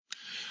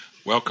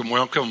Welcome,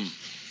 welcome.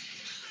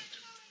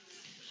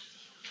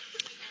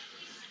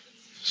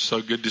 So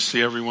good to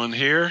see everyone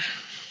here.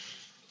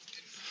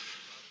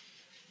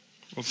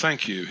 Well,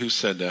 thank you. Who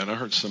said that? I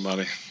heard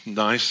somebody.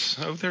 Nice.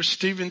 Oh, there's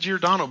Stephen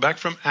Giordano back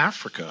from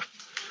Africa.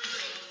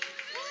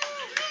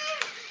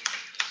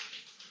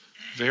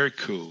 Very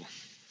cool.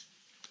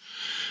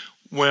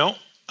 Well,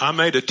 I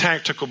made a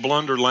tactical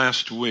blunder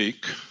last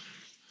week.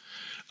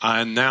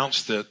 I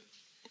announced that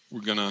we're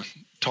going to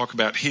talk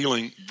about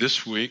healing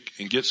this week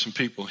and get some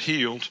people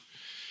healed.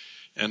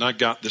 And I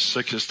got the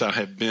sickest I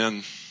have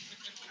been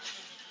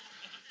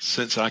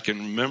since I can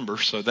remember.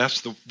 So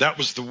that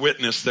was the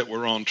witness that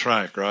we're on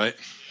track, right?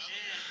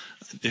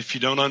 If you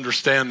don't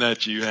understand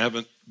that, you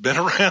haven't been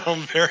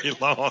around very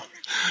long.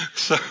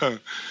 So,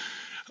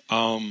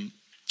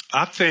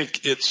 I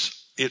think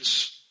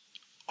it's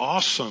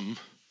awesome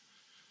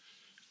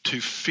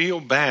to feel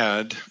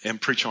bad and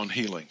preach on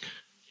healing.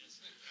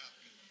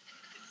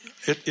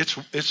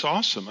 It's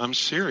awesome. I'm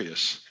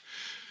serious.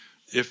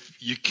 If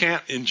you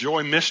can't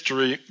enjoy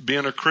mystery,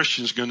 being a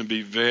Christian is going to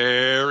be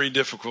very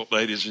difficult,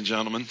 ladies and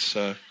gentlemen.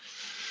 So,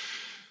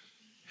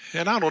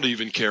 and I don't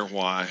even care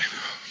why.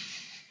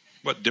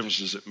 What difference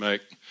does it make?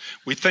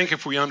 We think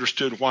if we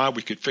understood why,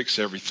 we could fix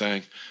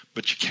everything,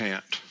 but you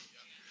can't.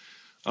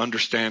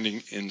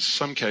 Understanding in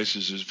some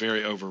cases is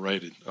very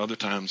overrated. Other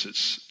times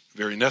it's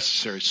very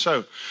necessary.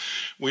 So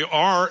we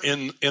are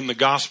in the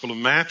Gospel of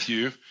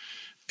Matthew.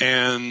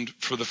 And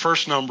for the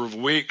first number of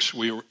weeks,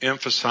 we were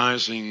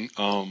emphasizing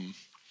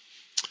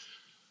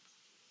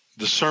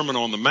the Sermon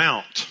on the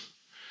Mount.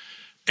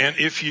 And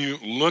if you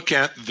look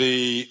at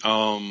the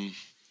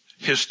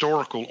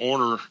historical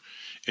order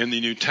in the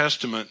New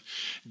Testament,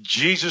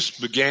 Jesus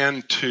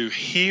began to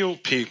heal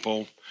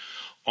people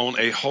on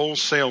a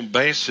wholesale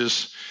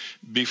basis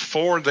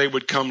before they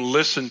would come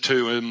listen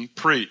to him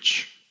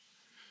preach.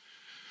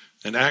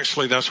 And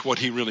actually, that's what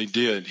he really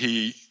did.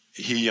 He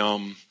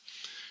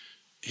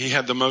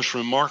had the most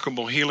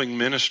remarkable healing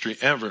ministry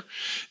ever.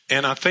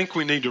 And I think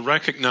we need to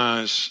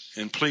recognize,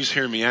 and please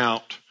hear me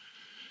out,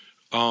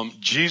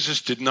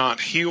 Jesus did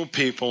not heal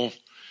people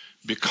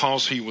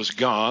because he was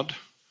God,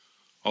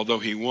 although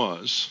he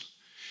was.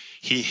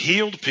 He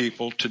healed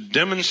people to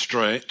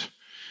demonstrate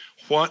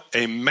what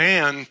a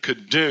man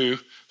could do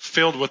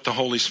filled with the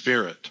Holy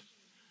Spirit.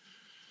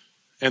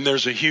 And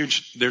there's a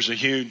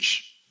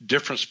huge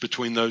difference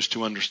between those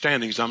two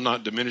understandings. I'm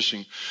not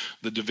diminishing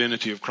the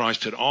divinity of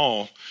Christ at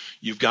all.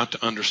 You've got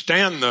to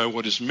understand, though,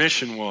 what his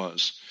mission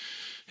was.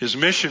 His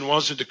mission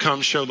wasn't to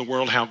come show the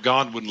world how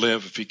God would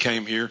live if he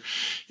came here.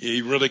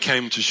 He really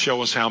came to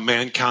show us how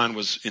mankind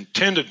was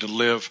intended to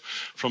live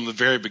from the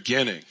very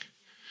beginning.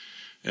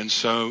 And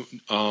so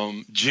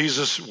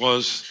Jesus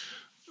was,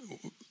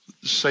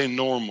 say,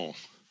 normal.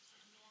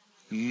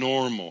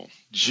 Normal.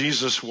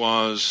 Jesus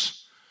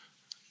was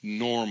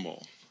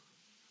normal.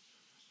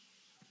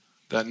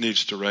 That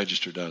needs to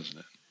register, doesn't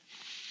it?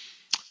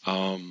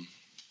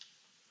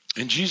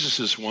 And Jesus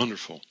is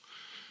wonderful.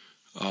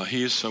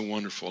 He is so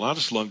wonderful. I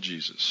just love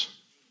Jesus.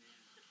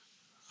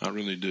 I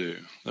really do.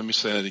 Let me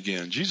say that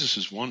again. Jesus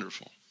is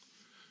wonderful.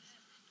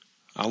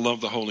 I love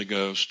the Holy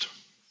Ghost.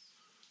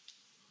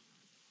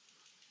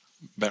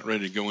 About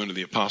ready to go into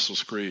the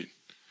Apostles' Creed.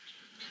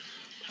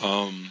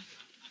 And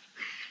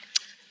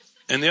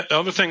the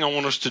other thing I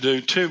want us to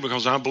do, too,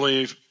 because I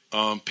believe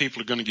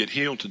people are going to get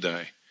healed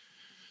today.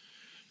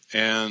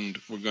 And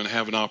we're going to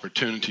have an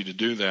opportunity to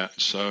do that.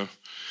 So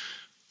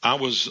I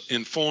was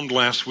informed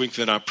last week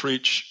that I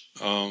preach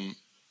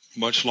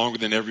much longer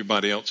than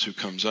everybody else who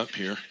comes up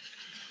here.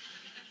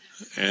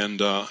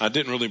 And I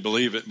didn't really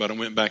believe it, but I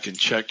went back and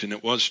checked, and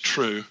it was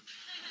true.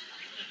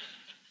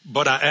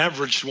 But I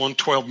averaged one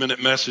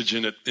 12-minute message,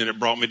 and it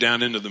brought me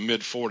down into the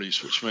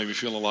mid-40s, which made me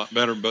feel a lot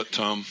better. But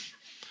I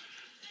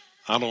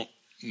don't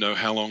know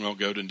how long I'll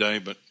go today,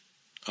 but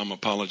I'm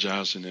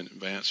apologizing in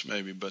advance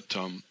maybe. But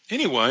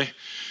anyway,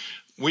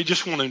 we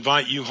just want to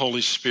invite you, Holy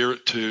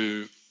Spirit,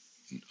 to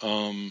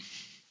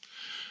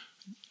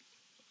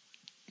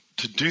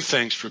do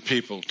things for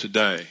people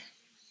today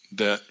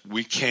that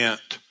we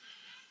can't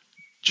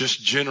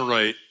just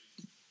generate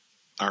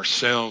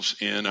ourselves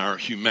in our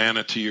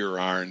humanity or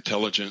our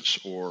intelligence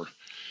or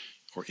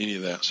any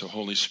of that. So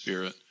Holy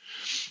Spirit,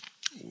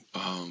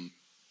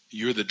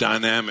 you're the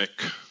dynamic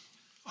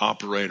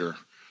operator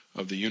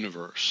of the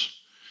universe.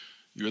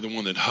 You're the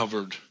one that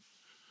hovered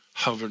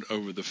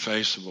over the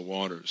face of the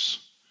waters.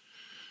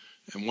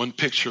 And one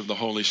picture of the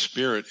Holy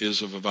Spirit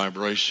is of a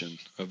vibration,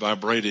 a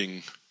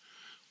vibrating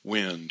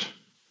wind.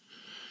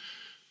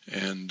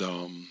 And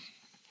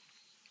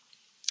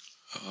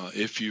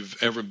if you've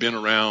ever been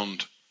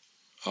around,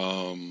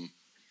 well,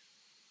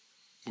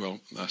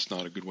 that's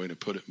not a good way to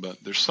put it,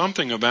 but there's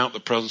something about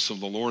the presence of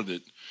the Lord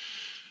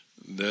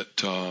that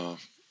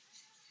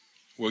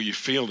well, you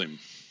feel him.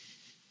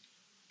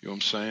 You know what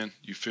I'm saying?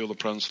 You feel the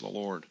presence of the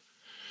Lord.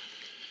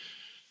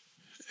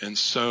 And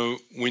so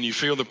when you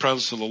feel the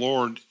presence of the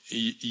Lord,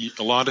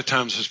 a lot of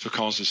times it's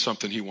because it's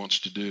something he wants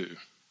to do.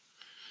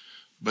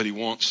 But he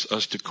wants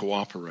us to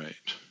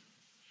cooperate.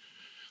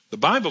 The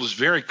Bible is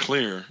very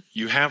clear.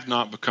 You have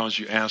not because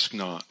you ask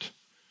not.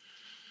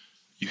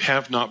 You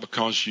have not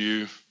because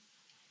you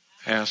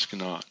ask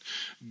not.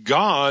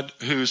 God,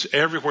 who's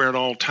everywhere at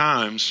all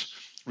times,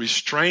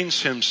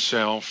 restrains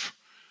himself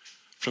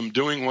from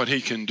doing what he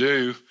can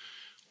do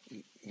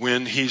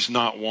when he's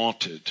not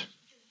wanted.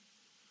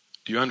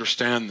 Do you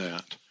understand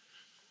that?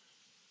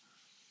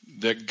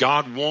 That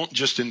God won't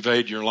just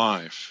invade your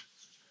life.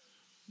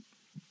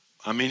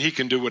 I mean, he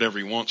can do whatever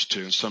he wants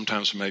to, and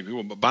sometimes maybe he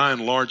will, but by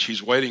and large,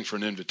 he's waiting for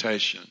an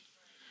invitation.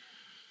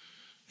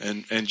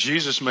 And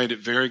Jesus made it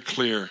very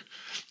clear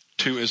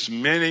to as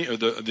many, or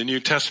the New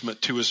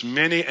Testament, to as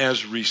many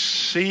as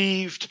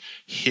received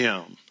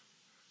him.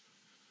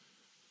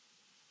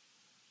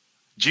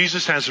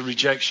 Jesus has a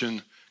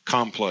rejection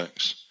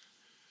complex.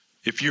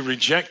 If you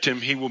reject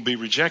him, he will be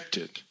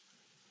rejected.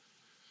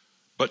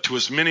 But to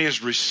as many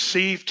as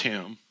received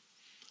him,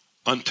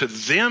 unto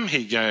them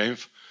he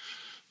gave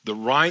the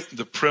right,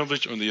 the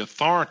privilege, or the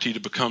authority to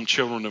become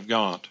children of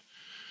God.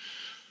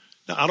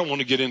 Now, I don't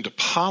want to get into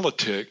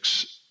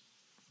politics,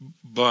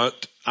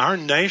 but our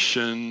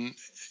nation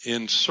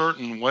in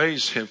certain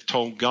ways have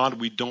told God,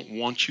 we don't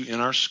want you in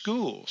our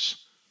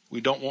schools.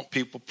 We don't want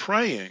people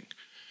praying.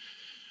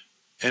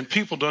 And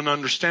people don't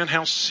understand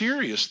how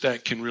serious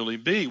that can really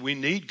be. We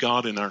need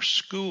God in our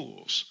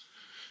schools.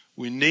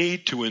 We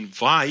need to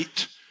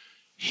invite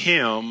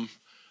him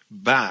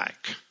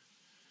back.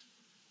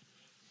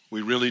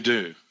 We really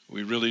do.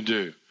 We really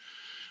do.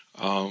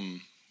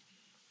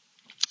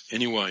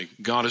 Anyway,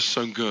 God is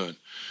so good.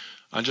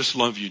 I just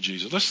love you,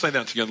 Jesus. Let's say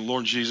that together.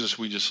 Lord Jesus,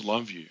 we just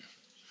love you.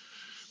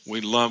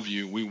 We love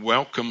you. We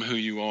welcome who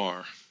you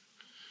are.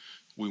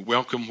 We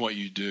welcome what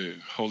you do.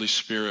 Holy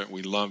Spirit,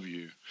 we love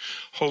you.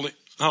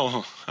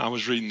 I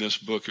was reading this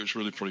book. It was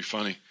really pretty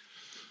funny.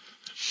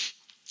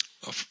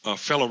 A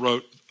fellow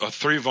wrote a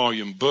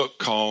 3-volume book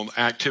called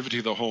Activity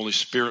of the Holy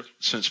Spirit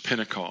Since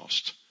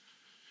Pentecost.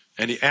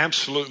 And he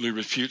absolutely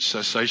refutes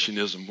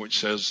cessationism, which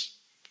says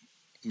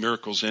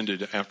miracles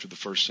ended after the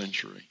first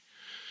century.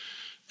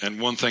 And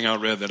one thing I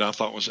read that I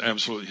thought was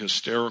absolutely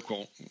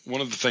hysterical,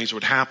 one of the things that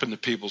would happen to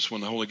people is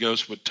when the Holy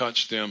Ghost would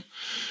touch them,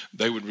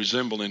 they would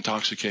resemble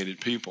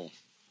intoxicated people.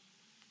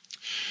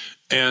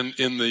 And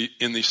in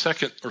the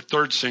second or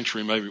third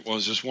century, maybe it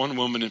was, this one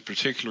woman in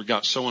particular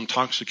got so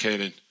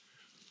intoxicated.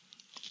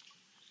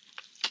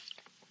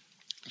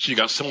 She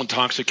got so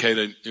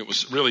intoxicated, it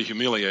was really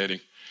humiliating.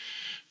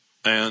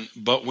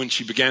 But when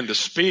she began to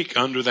speak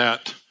under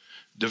that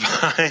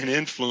divine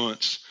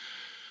influence,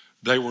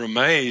 they were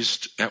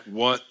amazed at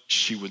what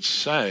she would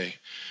say.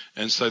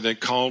 And so they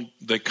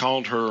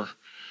called her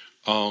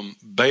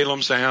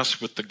Balaam's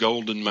ass with the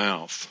golden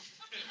mouth.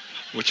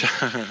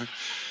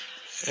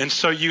 And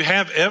so you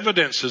have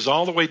evidences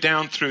all the way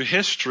down through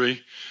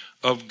history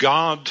of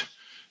God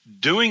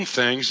doing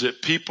things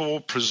that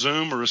people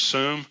presume or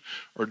assume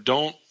or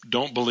don't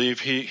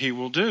believe he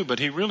will do. But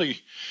he really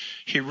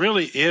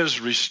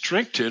is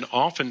restricted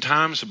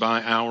oftentimes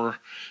by our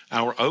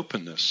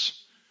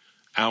openness,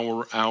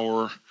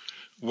 our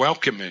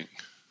welcoming.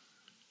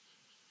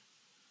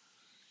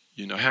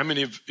 You know, how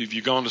many of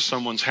you gone to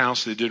someone's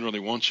house they didn't really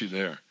want you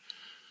there?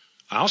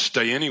 I'll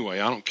stay anyway.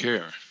 I don't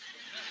care.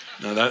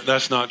 No,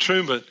 that's not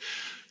true, but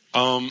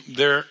God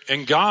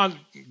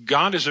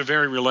is a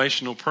very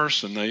relational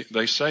person.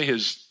 They say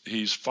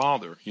he's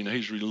Father. You know,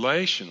 he's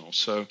relational.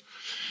 So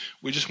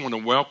we just want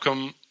to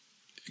welcome.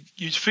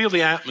 You feel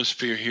the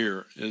atmosphere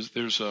here.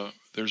 There's a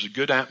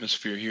good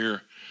atmosphere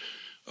here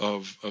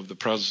of the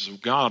presence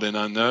of God, and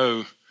I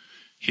know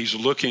he's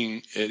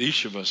looking at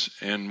each of us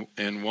and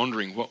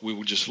wondering what we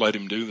would just let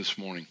him do this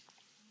morning.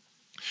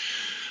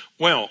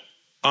 Well,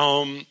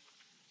 we're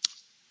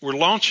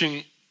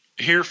launching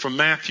here from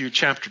Matthew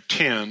chapter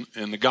 10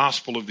 and the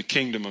gospel of the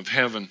kingdom of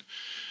heaven.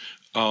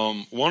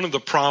 One of the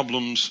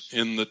problems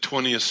in the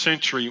 20th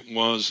century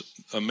was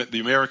the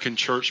American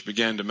church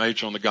began to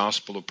major on the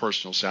gospel of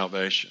personal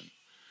salvation.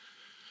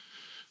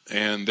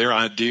 And their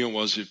idea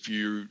was if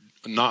you're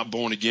not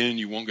born again,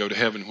 you won't go to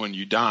heaven when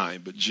you die.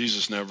 But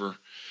Jesus never,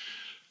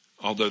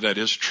 although that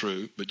is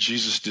true, but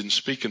Jesus didn't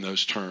speak in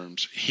those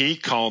terms. He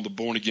called the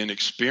born again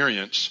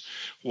experience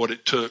what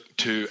it took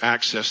to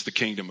access the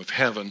kingdom of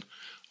heaven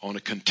on a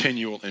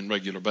continual and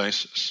regular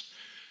basis.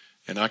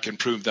 And I can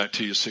prove that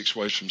to you 6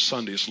 ways from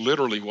Sunday. It's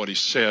literally what he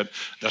said.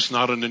 That's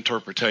not an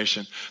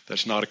interpretation.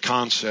 That's not a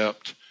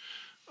concept.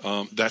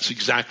 That's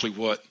exactly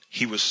what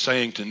he was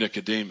saying to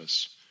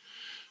Nicodemus.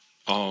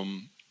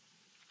 And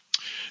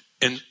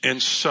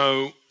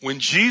so when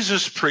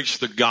Jesus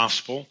preached the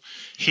gospel,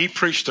 he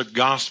preached a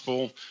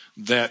gospel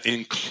that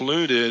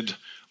included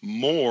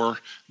more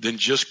than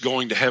just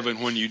going to heaven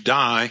when you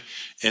die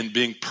and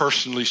being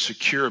personally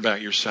secure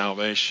about your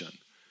salvation.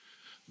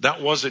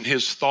 That wasn't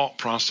his thought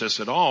process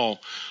at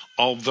all,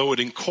 although it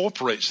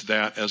incorporates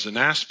that as an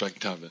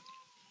aspect of it.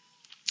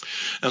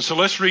 And so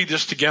let's read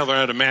this together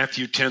out of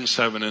Matthew 10,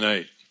 7 and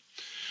 8.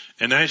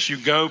 And as you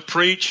go,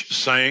 preach,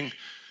 saying,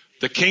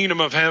 the kingdom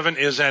of heaven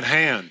is at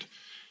hand.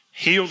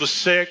 Heal the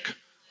sick,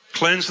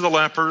 cleanse the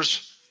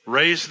lepers,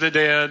 raise the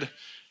dead,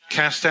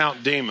 cast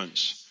out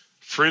demons.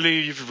 Freely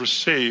you've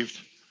received,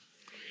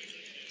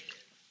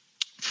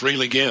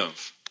 freely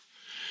give.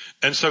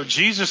 And so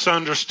Jesus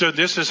understood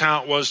this is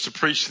how it was to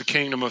preach the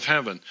kingdom of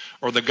heaven,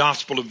 or the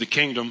gospel of the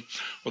kingdom,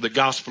 or the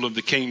gospel of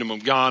the kingdom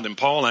of God. And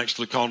Paul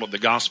actually called it the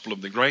gospel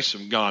of the grace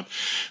of God.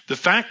 The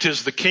fact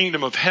is the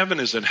kingdom of heaven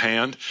is at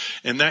hand,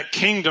 and that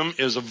kingdom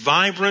is a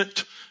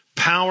vibrant,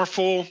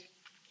 powerful,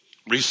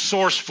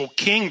 resourceful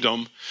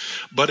kingdom,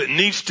 but it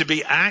needs to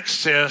be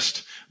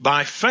accessed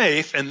by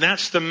faith, and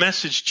that's the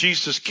message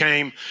Jesus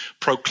came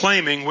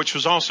proclaiming, which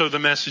was also the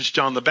message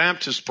John the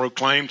Baptist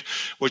proclaimed,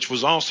 which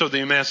was also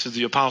the message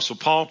the Apostle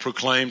Paul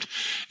proclaimed,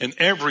 and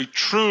every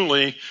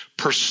truly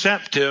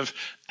perceptive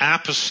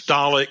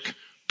apostolic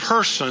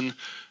person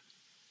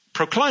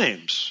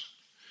proclaims.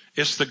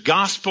 It's the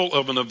gospel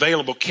of an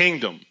available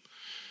kingdom,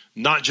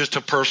 not just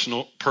a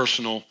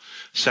personal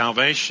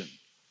salvation.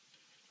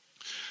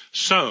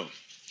 So,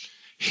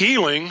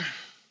 healing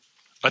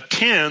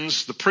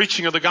attends the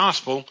preaching of the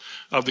gospel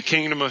of the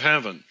kingdom of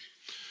heaven.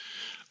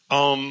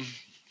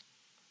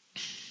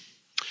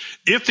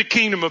 If the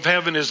kingdom of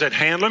heaven is at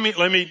hand, let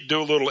me do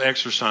a little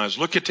exercise.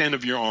 Look at the end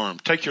of your arm.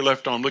 Take your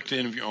left arm, look at the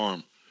end of your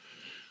arm.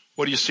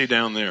 What do you see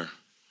down there?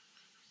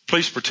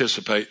 Please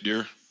participate,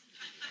 dear.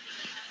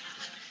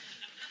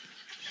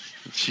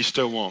 She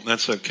still won't.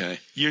 That's okay.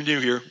 You're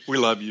new here. We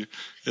love you.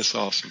 It's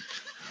awesome.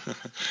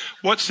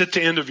 What's at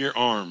the end of your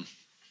arm?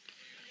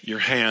 Your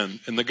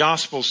hand. And the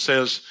gospel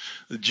says,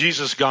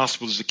 Jesus'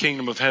 gospel is the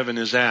kingdom of heaven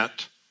is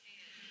at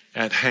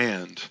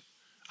hand.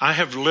 I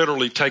have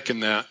literally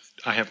taken that.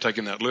 I have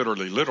taken that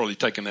literally,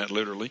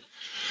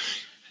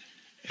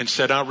 and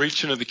said, I'll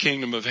reach into the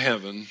kingdom of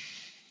heaven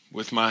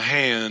with my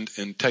hand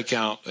and take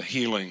out a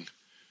healing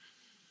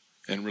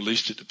and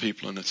released it to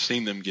people, and I've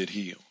seen them get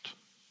healed.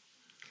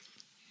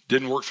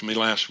 Didn't work for me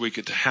last week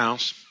at the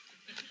house.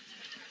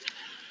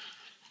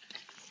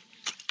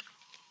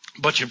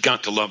 But you've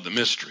got to love the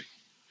mystery.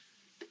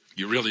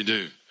 You really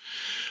do.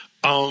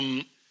 Now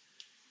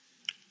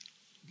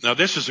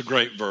this is a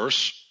great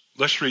verse.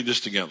 Let's read this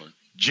together.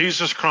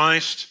 Jesus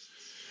Christ.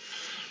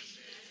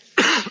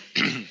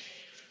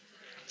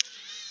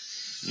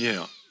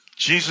 Yeah.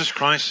 Jesus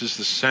Christ is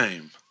the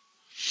same.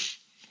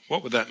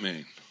 What would that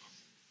mean?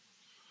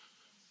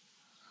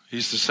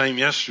 He's the same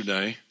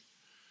yesterday,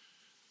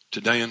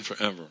 today, and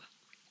forever.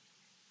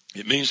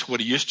 It means what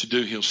he used to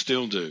do, he'll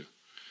still do.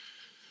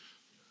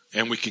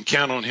 And we can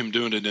count on him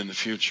doing it in the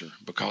future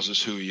because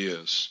it's who he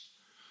is.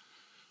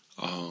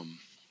 I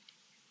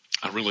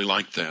really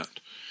like that.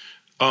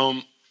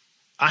 I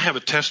have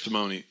a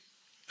testimony.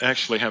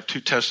 Actually, I have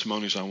two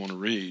testimonies I want to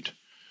read.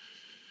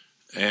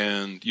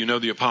 And you know,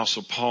 the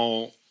Apostle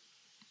Paul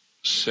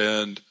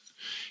said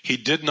he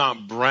did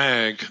not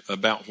brag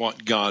about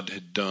what God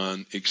had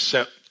done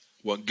except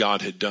what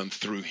God had done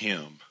through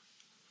him.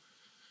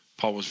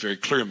 Paul was very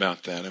clear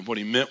about that. And what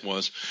he meant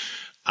was,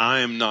 I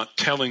am not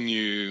telling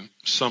you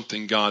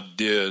something God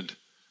did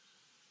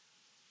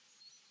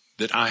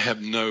that I have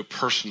no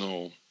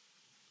personal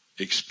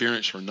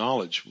experience or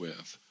knowledge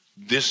with.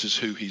 This is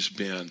who he's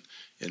been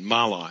in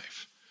my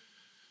life.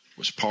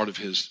 Was part of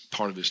his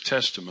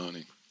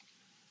testimony.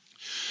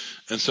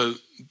 And so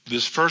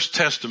this first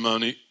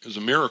testimony is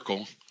a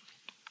miracle.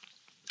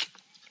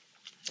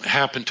 It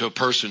happened to a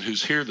person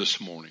who's here this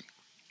morning.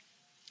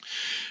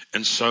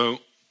 And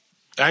so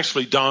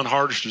actually, Don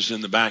Hardister's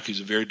in the back.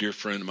 He's a very dear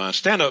friend of mine.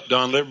 Stand up,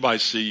 Don. Let everybody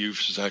see you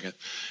for a second.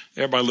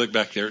 Everybody look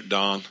back there at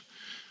Don.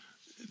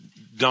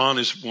 Don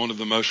is one of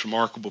the most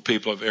remarkable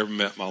people I've ever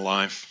met in my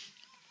life.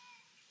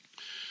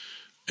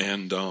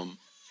 And,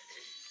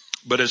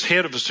 but as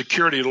head of a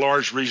security at a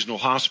large regional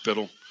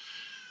hospital,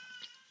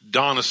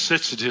 Don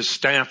assisted his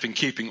staff in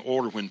keeping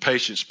order when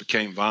patients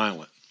became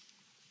violent.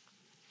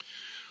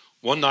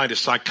 One night, a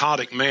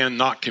psychotic man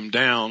knocked him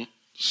down,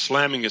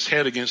 slamming his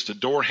head against a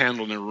door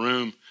handle in a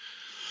room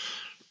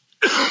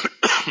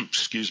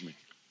excuse me,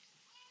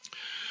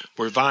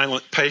 where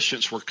violent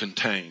patients were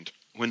contained.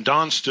 When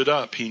Don stood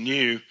up, he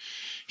knew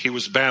he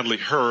was badly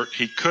hurt.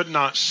 He could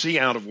not see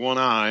out of one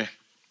eye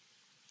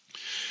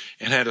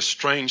and had a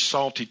strange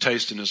salty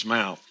taste in his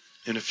mouth.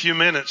 In a few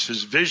minutes,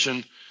 his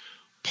vision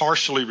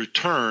partially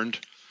returned,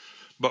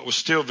 but was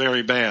still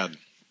very bad.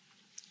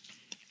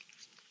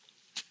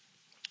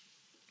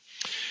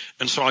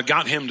 And so I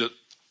got him to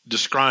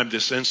describe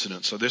this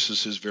incident. So this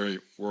is his very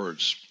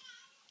words.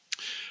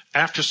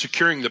 After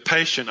securing the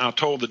patient, I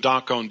told the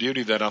doc on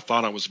duty that I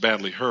thought I was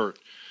badly hurt.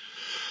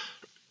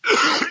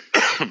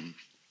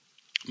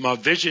 My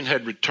vision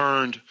had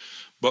returned,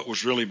 but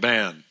was really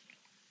bad.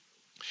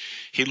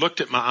 He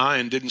looked at my eye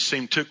and didn't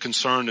seem too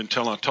concerned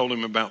until I told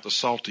him about the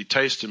salty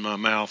taste in my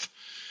mouth.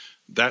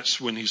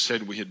 That's when he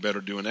said we had better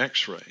do an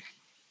x-ray.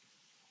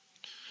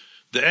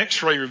 The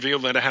x-ray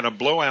revealed that I had a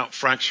blowout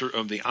fracture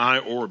of the eye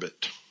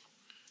orbit.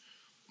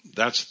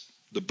 That's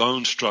the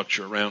bone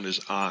structure around his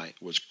eye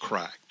was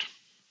cracked.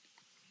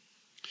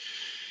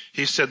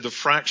 He said the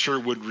fracture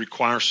would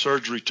require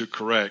surgery to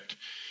correct.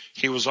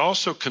 He was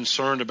also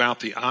concerned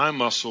about the eye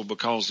muscle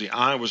because the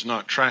eye was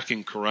not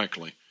tracking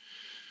correctly.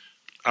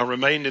 I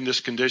remained in this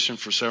condition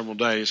for several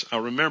days. I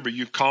remember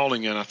you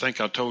calling in. I think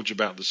I told you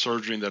about the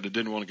surgery and that I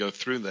didn't want to go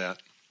through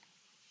that.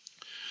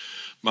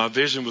 My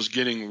vision was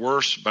getting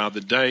worse by the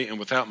day, and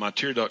without my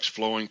tear ducts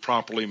flowing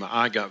properly, my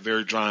eye got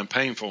very dry and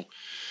painful.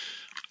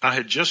 I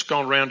had just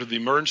gone around to the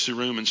emergency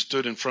room and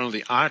stood in front of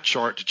the eye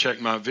chart to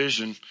check my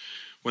vision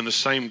when the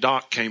same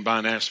doc came by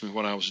and asked me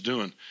what I was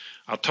doing.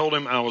 I told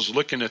him I was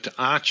looking at the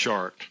eye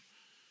chart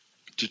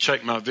to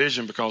check my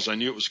vision because I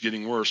knew it was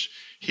getting worse.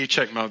 He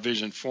checked my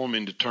vision for me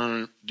and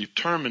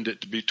determined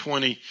it to be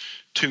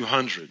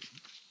 2200.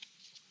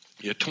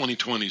 Yeah,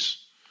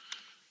 2020's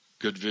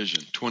good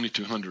vision.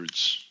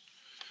 2200's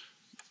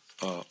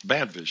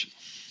bad vision.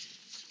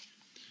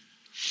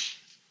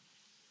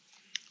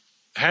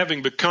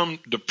 Having become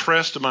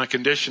depressed in my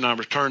condition, I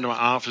returned to my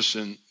office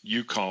and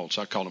you called.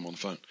 So I called him on the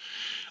phone.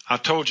 I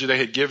told you they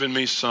had given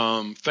me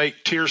some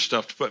fake tear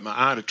stuff to put in my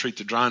eye to treat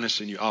the dryness,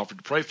 and you offered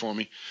to pray for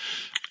me.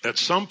 At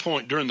some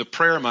point during the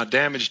prayer, my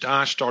damaged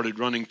eye started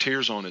running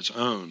tears on its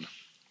own.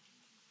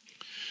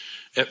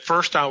 At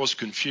first, I was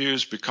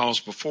confused because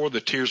before the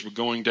tears were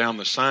going down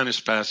the sinus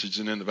passage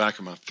and in the back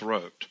of my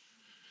throat.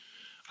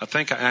 I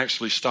think I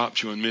actually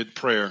stopped you in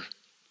mid-prayer.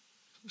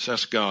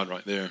 That's God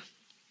right there.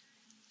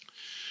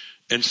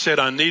 And said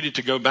I needed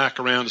to go back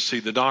around to see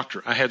the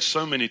doctor. I had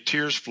so many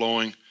tears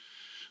flowing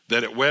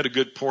that it wet a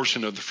good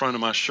portion of the front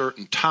of my shirt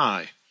and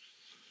tie.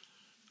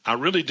 I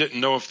really didn't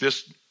know if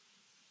this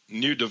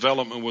new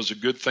development was a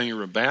good thing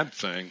or a bad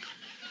thing.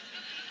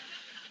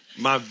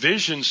 My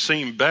vision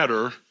seemed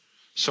better,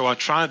 so I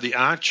tried the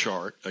eye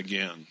chart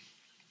again.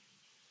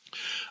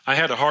 I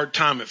had a hard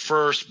time at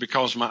first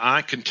because my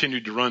eye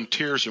continued to run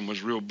tears and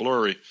was real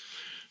blurry.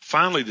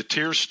 Finally, the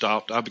tears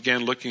stopped. I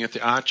began looking at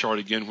the eye chart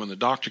again when the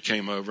doctor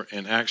came over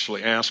and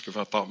actually asked if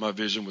I thought my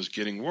vision was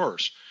getting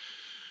worse.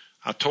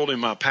 I told him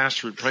my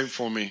pastor had prayed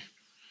for me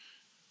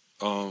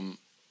and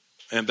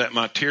that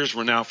my tears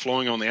were now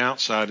flowing on the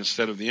outside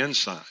instead of the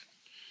inside.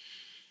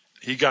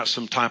 He got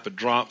some type of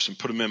drops and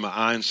put them in my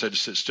eye and said to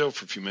sit still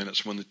for a few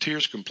minutes. When the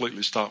tears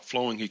completely stopped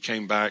flowing, he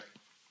came back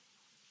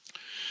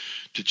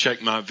to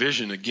check my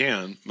vision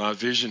again. My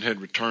vision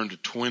had returned to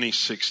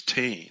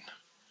 2016,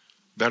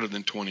 better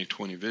than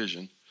 2020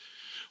 vision,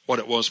 what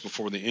it was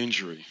before the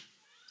injury.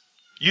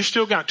 You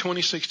still got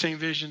 2016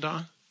 vision,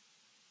 Don?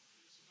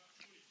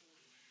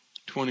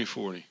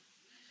 2040.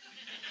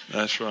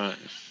 That's right.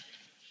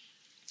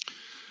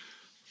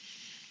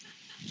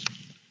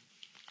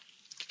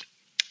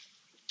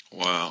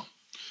 Wow.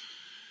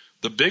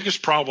 The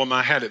biggest problem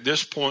I had at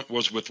this point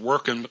was with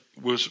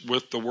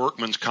the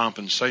workman's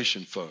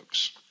compensation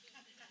folks.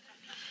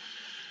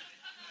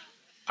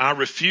 I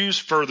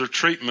refused further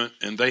treatment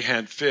and they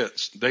had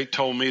fits. They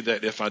told me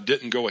that if I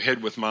didn't go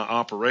ahead with my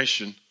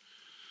operation,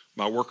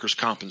 my workers'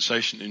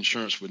 compensation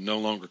insurance would no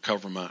longer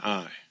cover my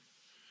eye.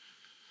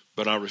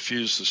 But I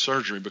refused the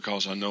surgery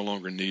because I no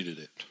longer needed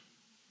it.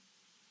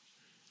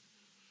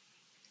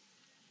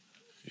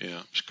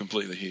 Yeah, it's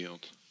completely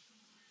healed.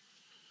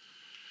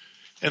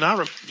 And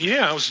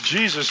it was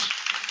Jesus.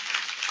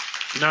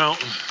 Now,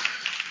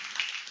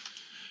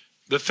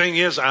 the thing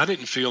is, I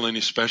didn't feel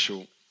any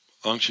special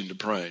unction to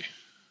pray.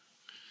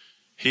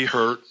 He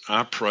hurt,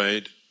 I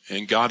prayed,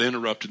 and God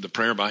interrupted the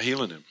prayer by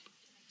healing him.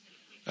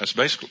 That's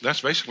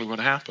basically what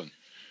happened.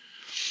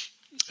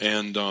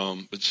 And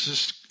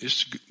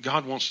it's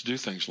God wants to do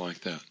things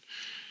like that.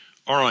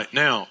 All right,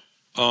 now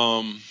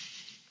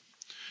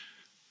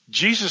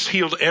Jesus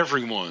healed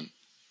everyone.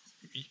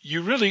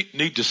 You really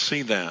need to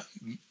see that.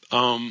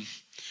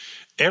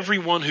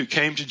 Everyone who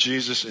came to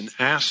Jesus and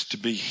asked to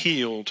be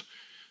healed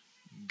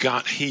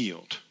got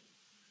healed.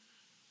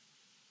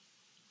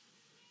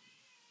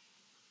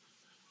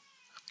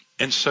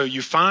 And so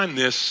you find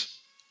this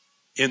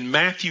in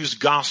Matthew's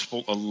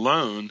gospel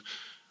alone,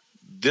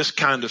 this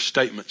kind of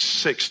statement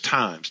 6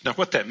 times. Now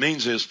what that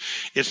means is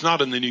it's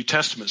not in the New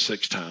Testament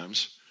 6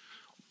 times,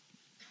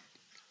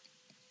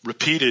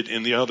 repeated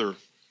in the other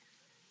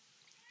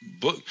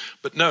book.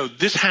 But no,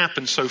 this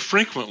happens so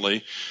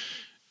frequently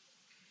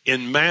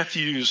in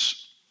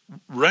Matthew's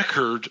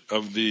record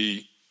of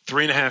the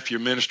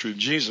 3.5-year ministry of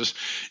Jesus.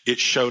 It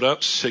showed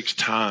up 6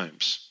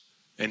 times.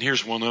 And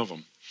here's one of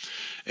them.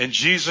 And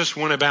Jesus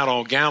went about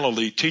all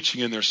Galilee,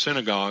 teaching in their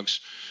synagogues,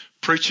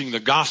 preaching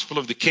the gospel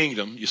of the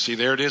kingdom. You see,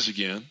 there it is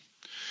again.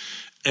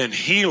 And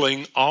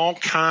healing all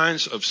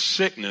kinds of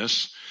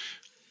sickness,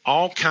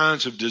 all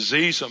kinds of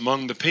disease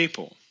among the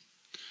people.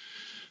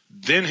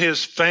 Then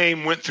his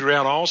fame went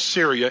throughout all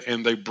Syria,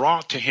 and they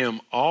brought to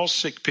him all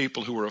sick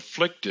people who were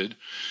afflicted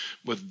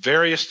with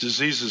various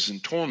diseases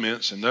and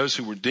torments, and those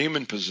who were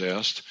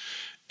demon-possessed,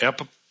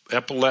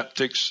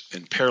 epileptics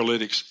and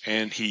paralytics,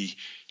 and he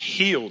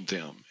healed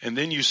them. And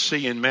then you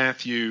see in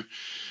Matthew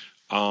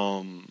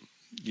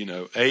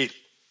 8,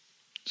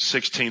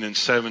 16 and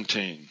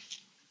 17,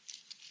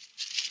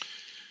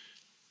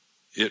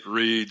 it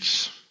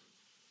reads,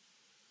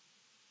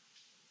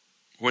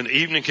 when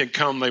evening had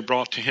come, they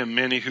brought to him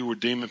many who were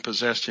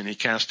demon-possessed, and he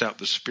cast out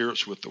the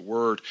spirits with the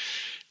word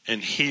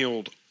and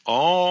healed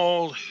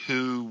all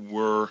who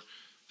were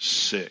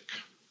sick.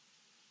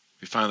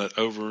 We find that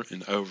over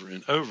and over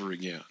and over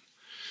again.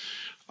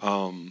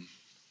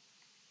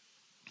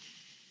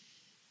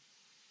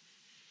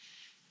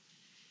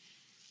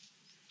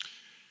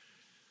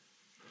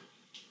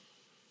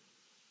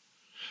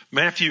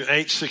 Matthew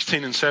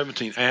 8:16 and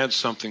 17 adds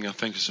something I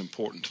think is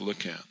important to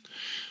look at.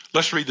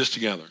 Let's read this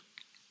together.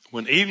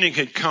 When evening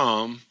had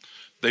come,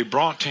 they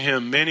brought to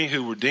him many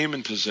who were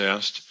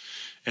demon-possessed,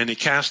 and he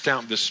cast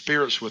out the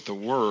spirits with the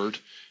word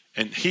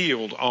and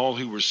healed all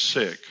who were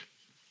sick.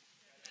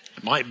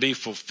 It might be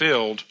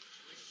fulfilled.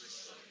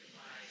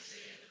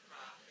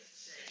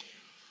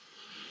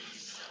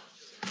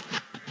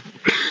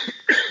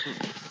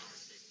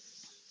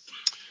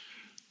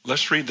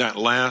 Let's read that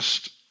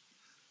last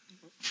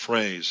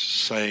phrase,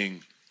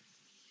 saying,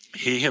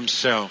 he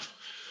himself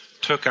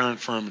took our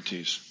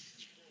infirmities.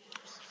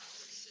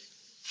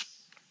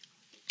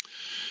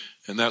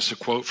 And that's a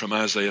quote from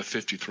Isaiah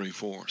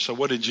 53:4. So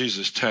what did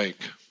Jesus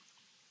take?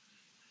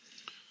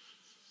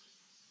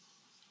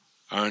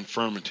 Our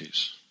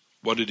infirmities.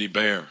 What did he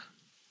bear?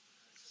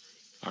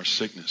 Our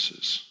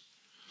sicknesses.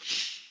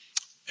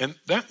 And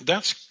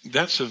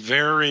that's a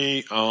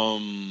very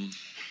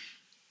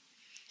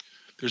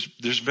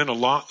there's been a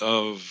lot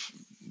of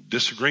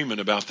disagreement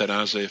about that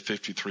Isaiah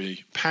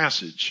 53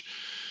 passage.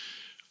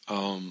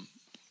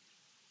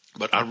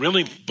 But I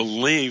really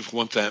believe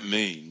what that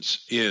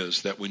means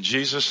is that when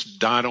Jesus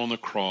died on the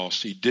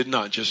cross, he did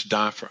not just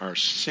die for our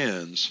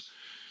sins,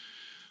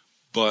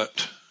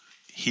 but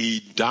he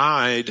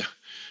died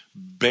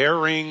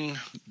bearing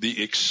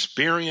the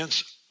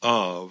experience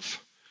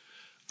of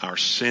our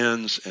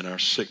sins and our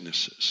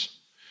sicknesses.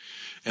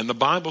 And the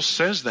Bible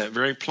says that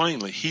very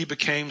plainly. He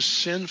became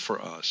sin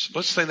for us.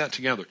 Let's say that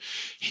together.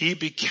 He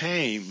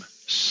became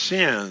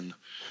sin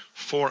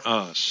for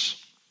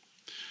us.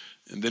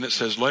 And then it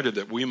says later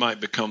that we might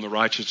become the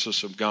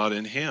righteousness of God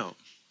in him.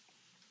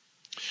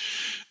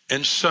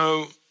 And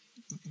so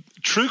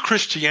true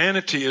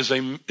Christianity is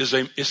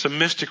a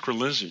mystic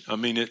religion. I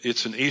mean,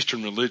 it's an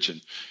Eastern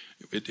religion.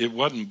 It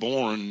wasn't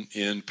born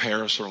in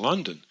Paris or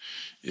London.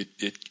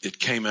 It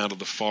came out of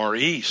the Far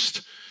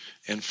East.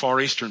 And Far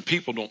Eastern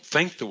people don't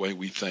think the way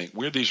we think.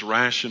 We're these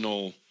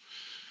rational,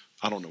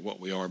 I don't know what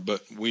we are,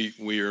 but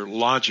we are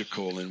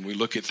logical and we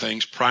look at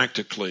things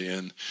practically.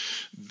 And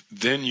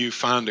then you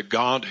find a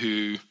God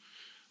who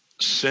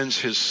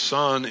sends his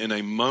son in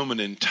a moment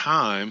in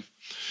time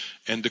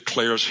and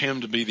declares him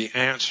to be the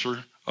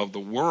answer of the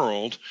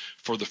world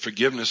for the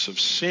forgiveness of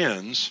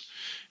sins.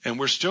 And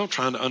we're still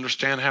trying to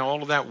understand how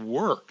all of that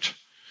worked.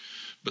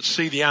 But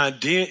see, the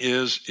idea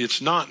is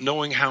it's not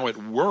knowing how it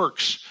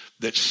works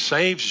that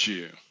saves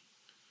you.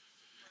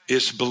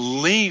 It's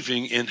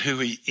believing in who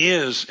he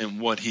is and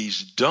what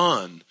he's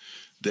done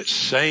that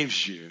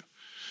saves you.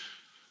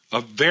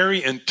 A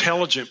very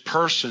intelligent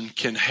person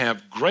can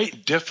have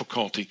great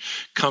difficulty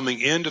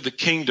coming into the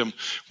kingdom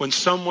when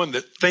someone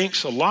that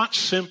thinks a lot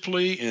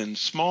simply and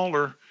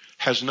smaller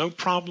has no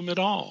problem at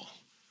all,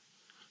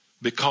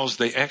 because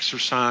they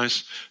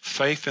exercise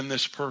faith in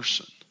this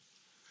person,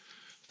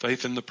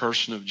 faith in the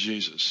person of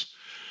Jesus.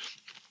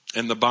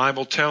 And the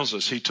Bible tells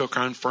us he took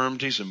our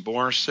infirmities and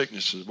bore our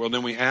sicknesses. Well,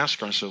 then we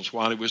ask ourselves,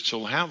 why do we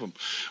still have them?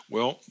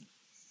 Well,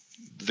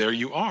 there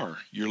you are.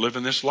 You're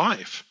living this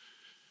life.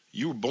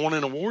 You were born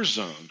in a war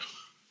zone.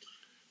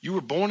 You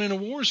were born in a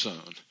war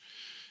zone.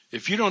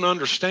 If you don't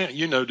understand,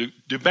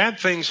 do bad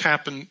things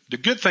happen? Do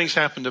good things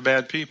happen to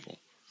bad people?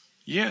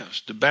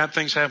 Yes. Do bad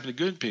things happen to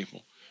good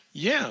people?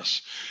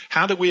 Yes.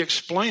 How do we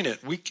explain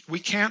it? We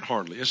can't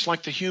hardly. It's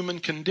like the human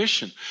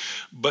condition.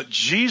 But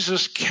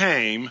Jesus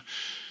came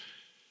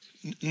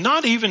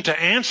not even to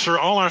answer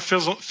all our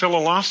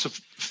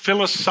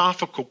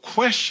philosophical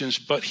questions,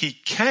 but he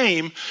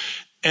came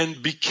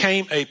and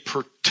became a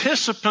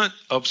participant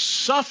of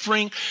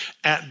suffering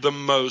at the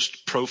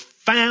most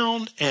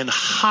profound and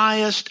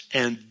highest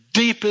and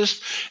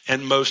deepest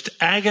and most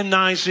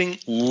agonizing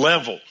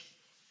level.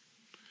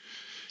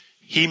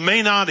 He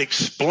may not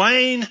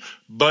explain,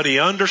 but he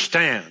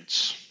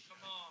understands.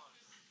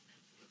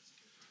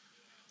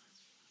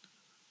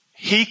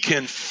 He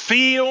can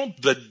feel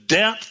the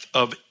depth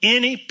of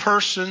any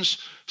person's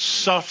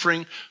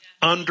suffering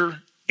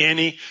under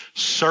any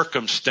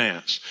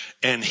circumstance.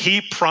 And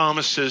he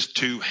promises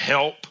to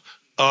help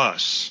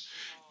us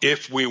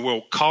if we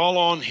will call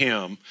on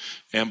him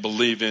and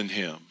believe in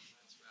him.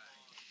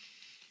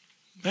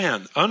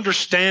 Man,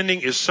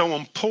 understanding is so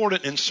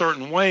important in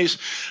certain ways,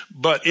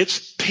 but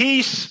it's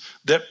peace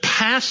that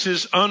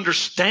passes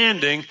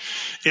understanding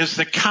is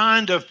the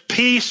kind of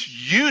peace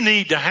you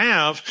need to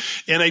have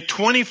in a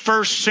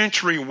 21st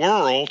century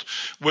world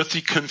with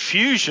the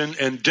confusion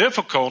and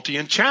difficulty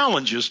and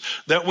challenges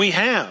that we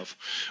have.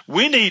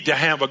 We need to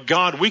have a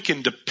God we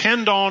can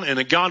depend on and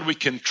a God we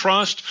can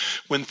trust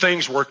when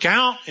things work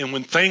out and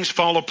when things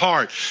fall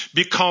apart,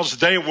 because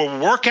they will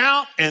work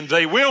out and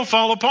they will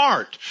fall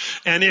apart.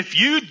 And if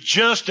you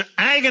just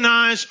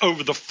agonize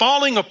over the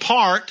falling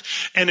apart,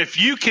 and if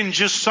you can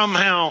just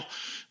somehow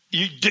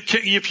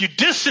if you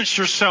distance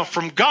yourself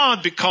from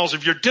God because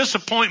of your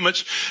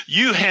disappointments,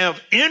 you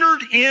have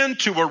entered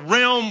into a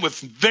realm with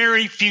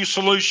very few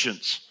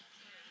solutions.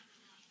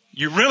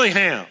 You really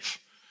have.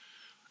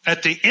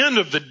 At the end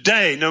of the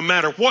day, no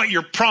matter what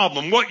your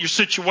problem, what your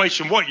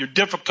situation, what your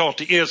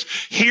difficulty is,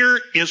 here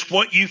is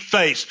what you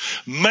face.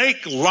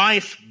 Make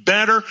life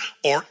better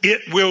or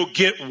it will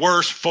get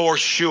worse for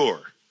sure.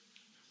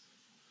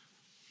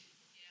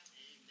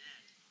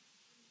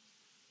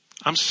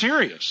 I'm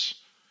serious.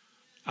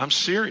 I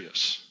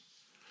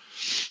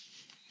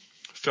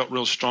felt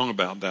real strong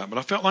about that, but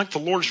I felt like the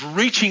Lord's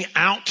reaching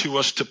out to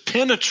us to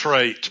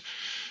penetrate,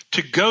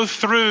 to go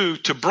through,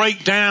 to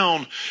break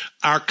down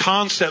our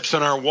concepts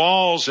and our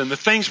walls and the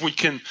things we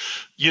can,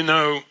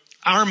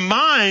 our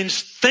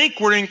minds think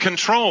we're in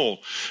control,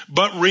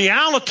 but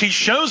reality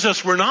shows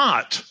us we're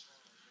not.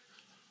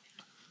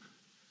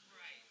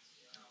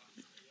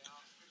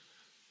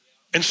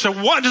 And so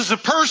what does a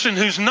person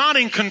who's not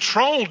in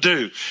control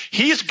do?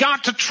 He's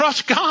got to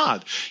trust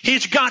God.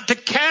 He's got to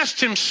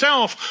cast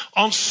himself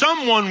on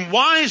someone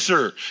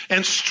wiser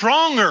and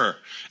stronger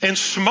and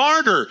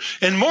smarter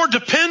and more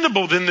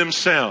dependable than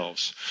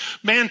themselves.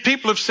 Man,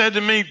 people have said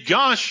to me,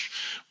 gosh,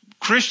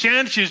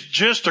 Christianity is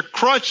just a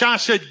crutch. I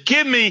said,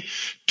 give me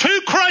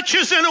 2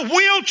 crutches and a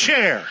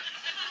wheelchair.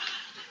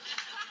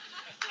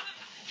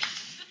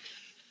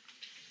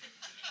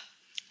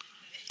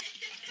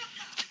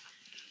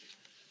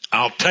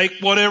 I'll take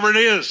whatever it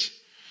is.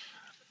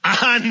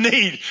 I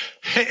need,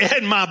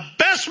 at my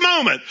best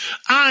moment,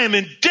 I am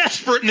in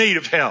desperate need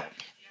of help.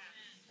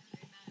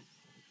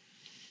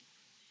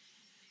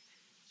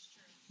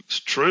 It's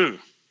true.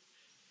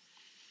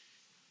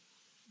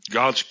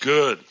 God's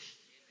good.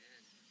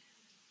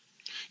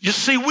 You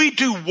see, we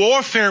do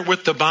warfare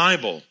with the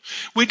Bible.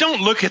 We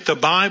don't look at the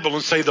Bible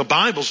and say the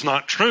Bible's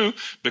not true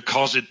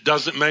because it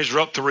doesn't measure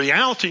up to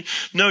reality.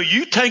 No,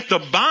 you take the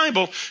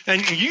Bible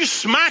and you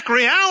smack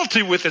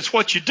reality with it. It's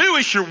what you do.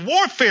 It's your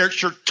warfare.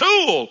 It's your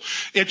tool.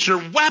 It's your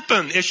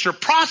weapon. It's your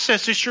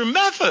process. It's your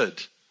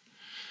method.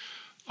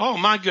 Oh,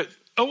 my good.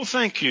 Oh,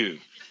 thank you.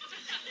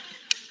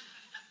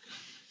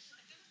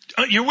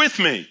 You're with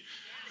me.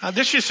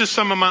 This is just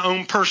some of my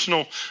own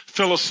personal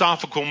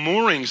philosophical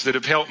moorings that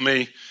have helped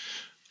me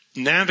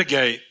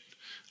navigate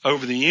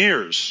over the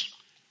years.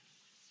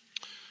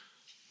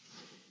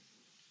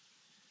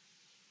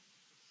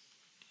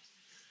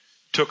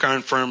 Took our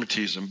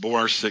infirmities and bore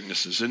our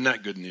sicknesses. Isn't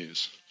that good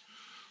news?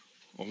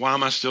 Well, why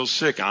am I still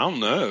sick? I don't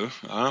know.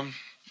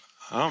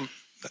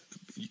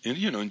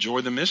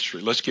 Enjoy the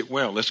mystery. Let's get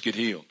well. Let's get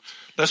healed.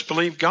 Let's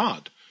believe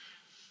God.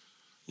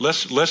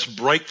 Let's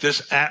break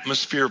this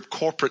atmosphere of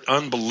corporate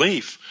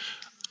unbelief.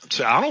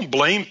 So I don't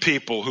blame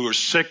people who are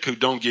sick who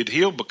don't get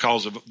healed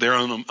because of their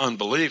own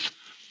unbelief.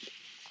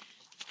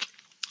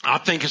 I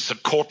think it's the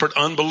corporate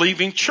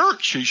unbelieving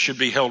church who should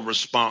be held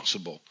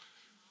responsible.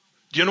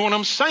 Do you know what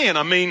I'm saying?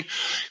 I mean,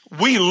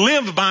 we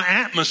live by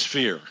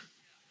atmosphere.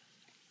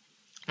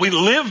 We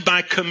live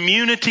by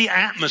community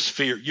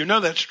atmosphere. You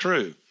know that's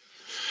true.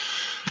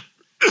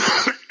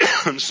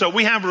 So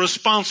we have a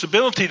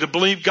responsibility to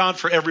believe God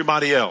for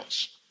everybody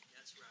else.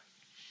 That's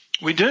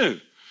right. We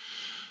do.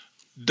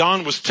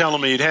 Don was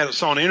telling me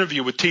saw an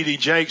interview with T.D.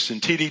 Jakes,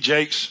 and T.D.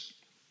 Jakes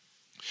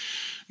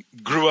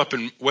grew up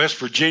in West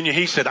Virginia.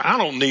 He said, I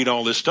don't need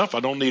all this stuff.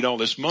 I don't need all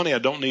this money. I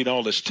don't need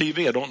all this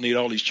TV. I don't need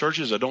all these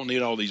churches. I don't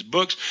need all these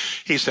books.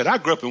 He said, I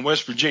grew up in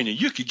West Virginia.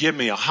 You could give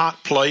me a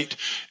hot plate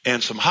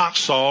and some hot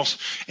sauce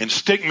and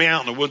stick me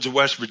out in the woods of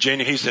West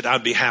Virginia. He said,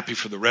 I'd be happy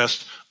for the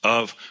rest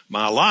of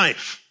my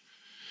life.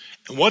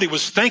 And what he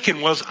was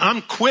thinking was,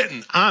 I'm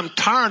quitting. I'm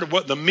tired of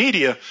what the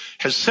media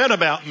has said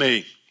about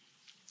me.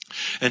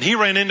 And he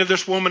ran into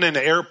this woman in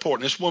the airport,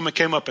 and this woman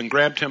came up and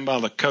grabbed him by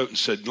the coat and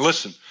said,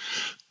 listen,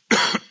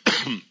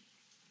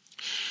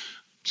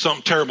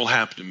 something terrible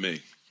happened to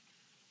me.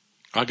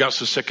 I got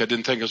so sick I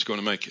didn't think I was going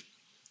to make it.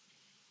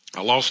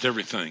 I lost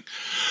everything.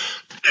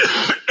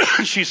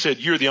 She said,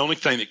 you're the only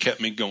thing that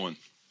kept me going.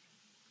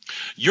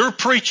 Your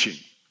preaching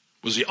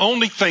was the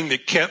only thing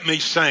that kept me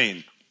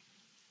sane.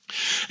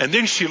 And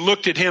then she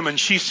looked at him and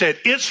she said,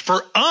 it's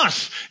for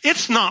us.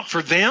 It's not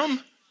for them.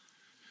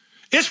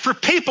 It's for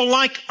people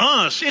like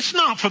us. It's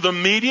not for the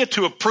media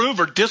to approve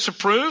or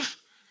disapprove.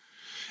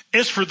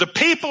 It's for the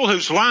people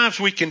whose lives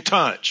we can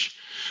touch.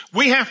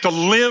 We have to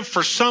live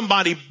for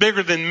somebody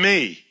bigger than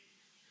me.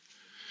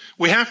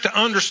 We have to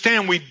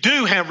understand we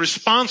do have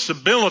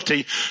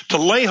responsibility to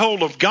lay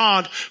hold of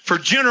God for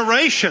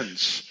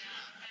generations.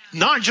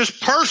 Not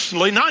just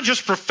personally, not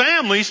just for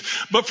families,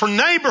 but for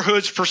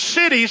neighborhoods, for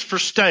cities, for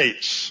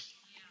states.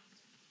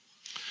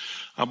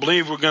 I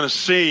believe we're going to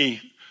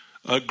see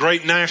a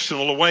great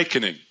national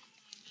awakening.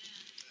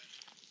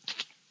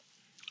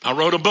 I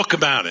wrote a book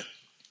about it.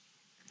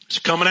 It's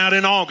coming out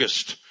in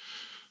August.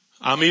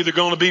 I'm either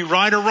going to be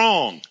right or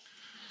wrong.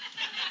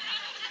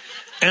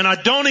 And I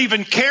don't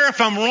even care if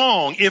I'm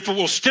wrong. If it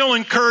will still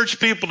encourage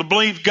people to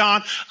believe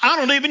God, I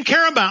don't even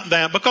care about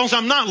that, because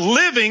I'm not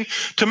living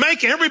to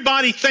make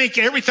everybody think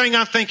everything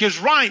I think is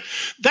right.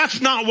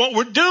 That's not what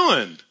we're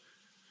doing.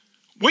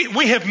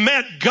 We have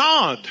met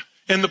God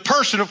in the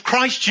person of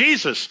Christ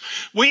Jesus.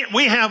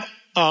 We have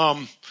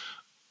a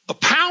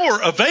power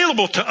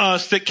available to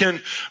us that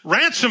can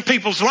ransom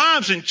people's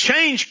lives and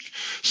change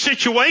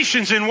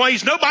situations in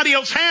ways nobody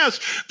else has.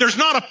 There's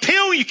not a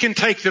pill you can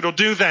take that'll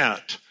do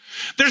that.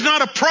 There's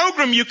not a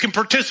program you can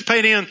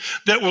participate in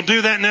that will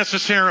do that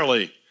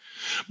necessarily.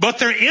 But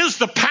there is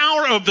the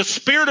power of the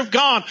Spirit of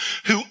God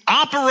who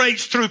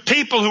operates through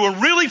people who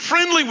are really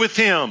friendly with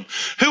Him,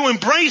 who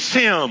embrace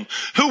Him,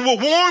 who will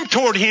warm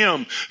toward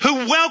Him,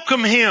 who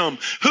welcome Him,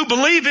 who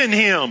believe in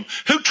Him,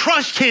 who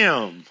trust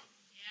Him.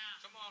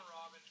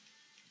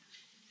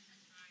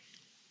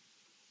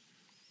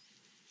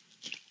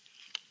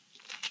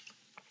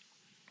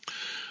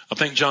 I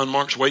think John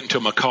Mark's waiting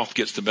until my cough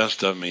gets the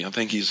best of me. I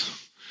think he's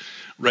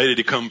ready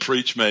to come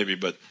preach maybe,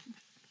 but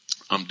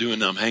I'm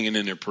hanging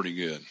in there pretty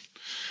good.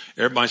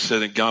 Everybody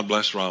said that. God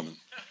bless Robin.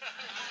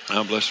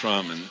 God bless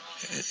Robin.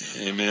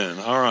 Amen.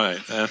 All right.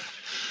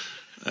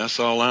 That's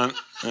all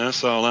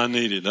I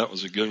needed. That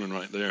was a good one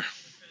right there.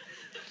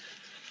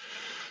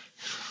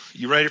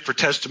 You ready for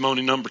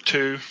testimony number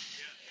 2?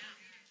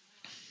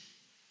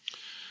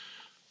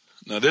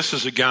 Now this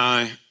is a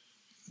guy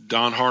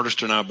Don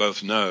Hardister and I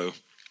both know.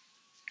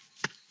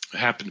 It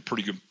happened a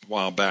pretty good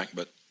while back,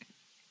 but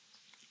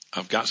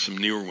I've got some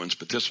newer ones,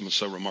 but this one was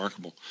so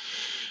remarkable.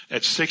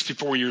 At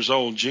 64 years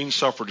old, Gene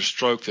suffered a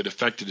stroke that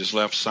affected his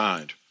left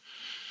side.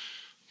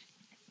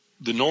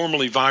 The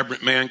normally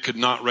vibrant man could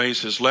not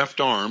raise his left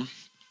arm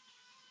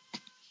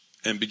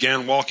and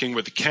began walking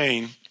with a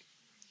cane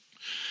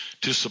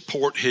to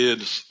support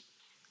his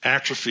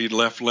atrophied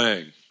left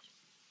leg.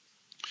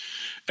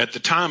 At the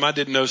time, I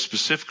didn't know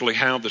specifically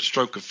how the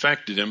stroke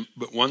affected him,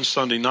 but one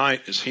Sunday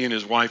night, as he and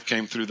his wife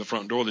came through the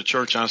front door of the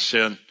church, I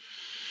said,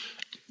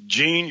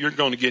 "Gene, you're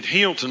going to get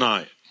healed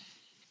tonight."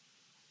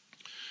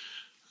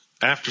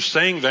 After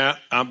saying that,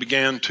 I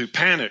began to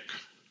panic.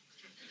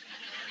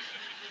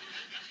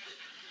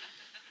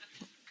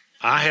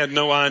 I had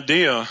no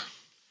idea.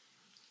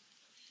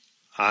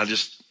 I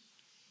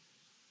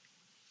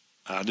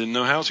didn't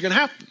know how it was going to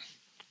happen.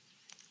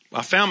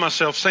 I found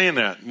myself saying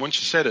that. Once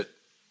you said it,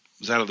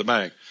 was out of the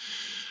bag.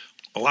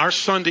 Well, our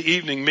Sunday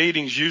evening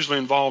meetings usually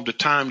involved a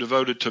time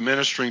devoted to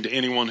ministering to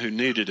anyone who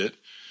needed it.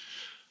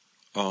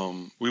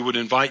 We would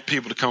invite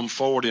people to come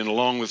forward and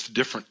along with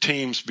different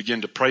teams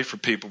begin to pray for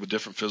people with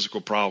different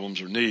physical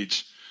problems or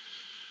needs.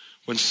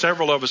 When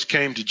several of us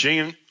came to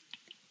Gene,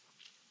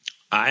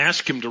 I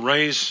asked him to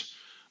raise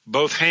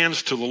both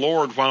hands to the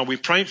Lord while we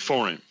prayed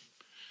for him.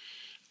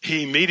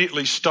 He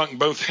immediately stuck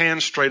both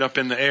hands straight up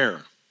in the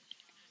air.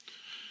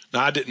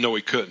 Now, I didn't know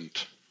he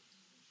couldn't.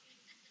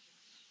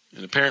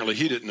 And apparently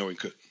he didn't know he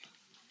couldn't.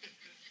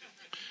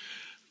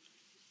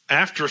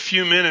 After a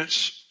few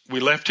minutes, we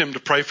left him to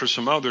pray for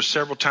some others.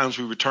 Several times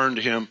we returned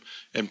to him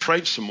and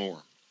prayed some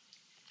more.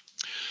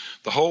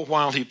 The whole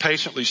while he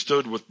patiently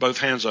stood with both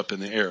hands up in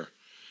the air.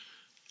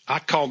 I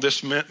called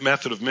this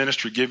method of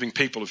ministry giving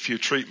people a few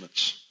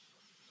treatments,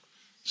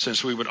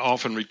 since we would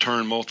often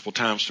return multiple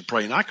times to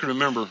pray. And I can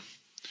remember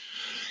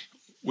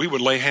we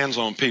would lay hands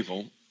on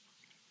people,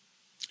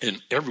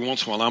 and every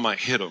once in a while I might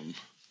hit them,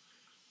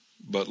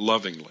 but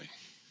lovingly.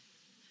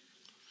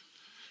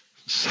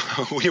 So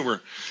we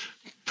were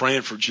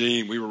praying for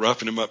Gene. We were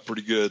roughing him up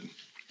pretty good.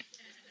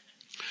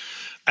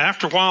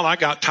 After a while, I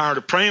got tired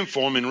of praying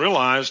for him and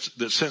realized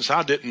that since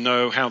I didn't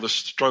know how the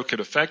stroke had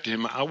affected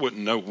him, I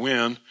wouldn't know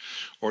when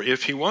or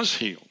if he was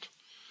healed.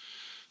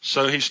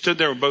 So he stood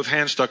there with both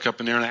hands stuck up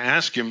in there, and I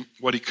asked him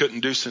what he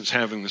couldn't do since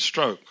having the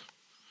stroke.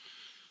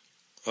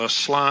 A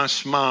sly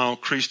smile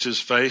creased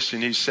his face,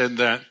 and he said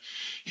that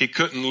he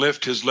couldn't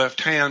lift his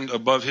left hand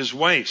above his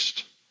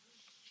waist.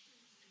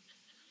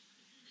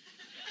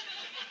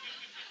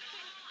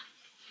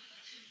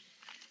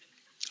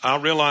 I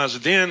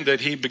realized then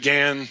that he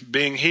began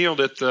being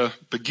healed at the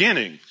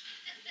beginning.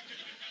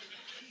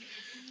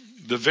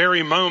 The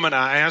very moment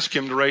I asked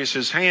him to raise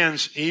his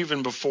hands,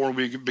 even before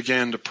we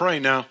began to pray.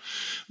 Now,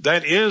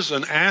 that is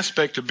an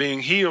aspect of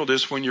being healed,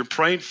 is when you're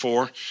prayed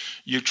for,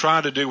 you try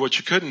to do what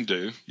you couldn't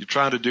do. You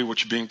try to do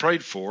what you're being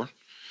prayed for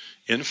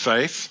in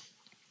faith.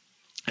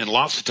 And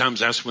lots of times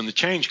that's when the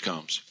change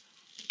comes.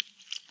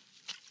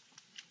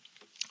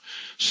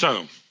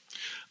 So,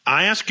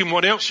 I asked him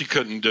what else he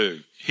couldn't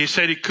do. He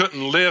said he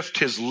couldn't lift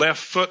his left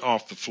foot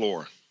off the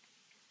floor.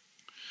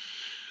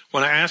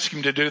 When I asked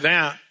him to do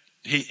that,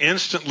 he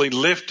instantly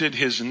lifted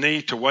his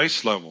knee to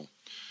waist level.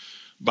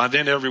 By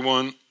then,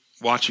 everyone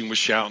watching was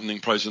shouting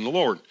and praising the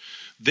Lord.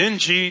 Then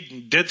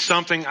Gene did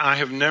something I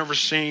have never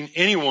seen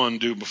anyone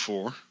do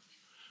before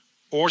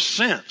or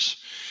since.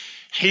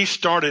 He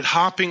started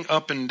hopping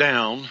up and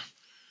down,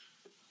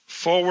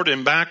 forward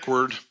and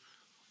backward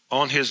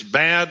on his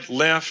bad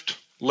left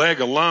leg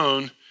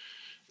alone,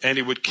 and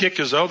he would kick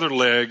his other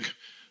leg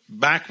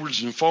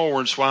backwards and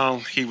forwards while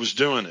he was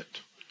doing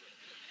it.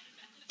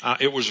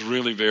 It was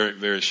really very,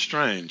 very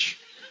strange.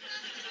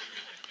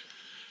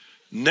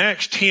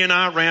 Next, he and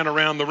I ran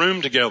around the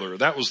room together.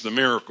 That was the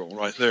miracle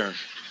right there.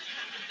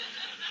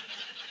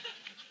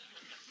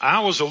 I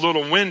was a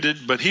little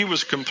winded, but he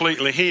was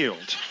completely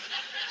healed.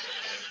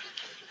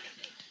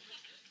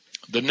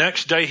 The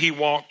next day he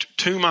walked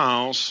 2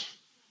 miles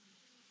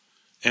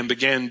and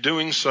began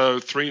doing so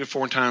 3 to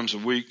 4 times a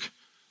week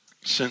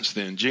since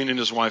then. Gene and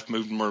his wife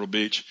moved to Myrtle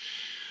Beach.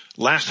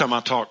 Last time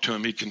I talked to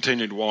him, he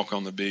continued to walk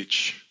on the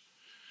beach.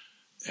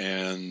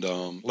 And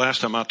last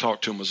time I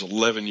talked to him was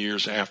 11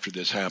 years after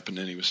this happened,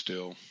 and he was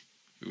still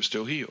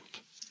healed.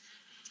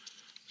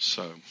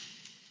 So,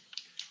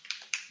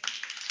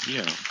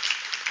 yeah.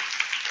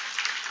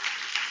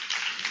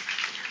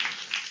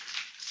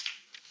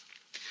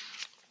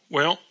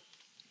 Well,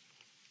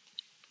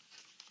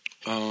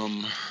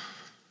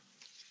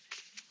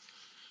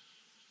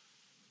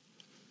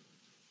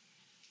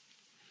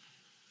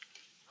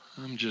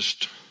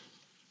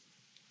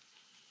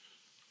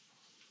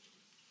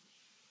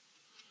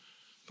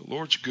 the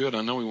Lord's good.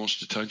 I know he wants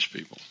to touch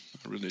people.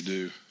 I really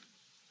do.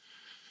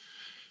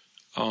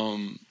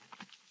 I'm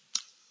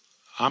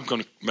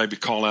going to maybe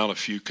call out a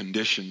few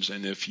conditions,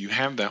 and if you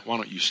have that, why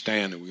don't you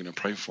stand and we're going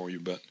to pray for you.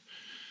 But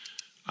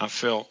I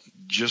felt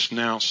just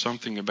now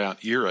something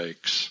about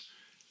earaches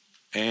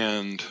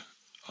and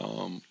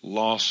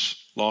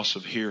loss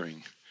of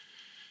hearing.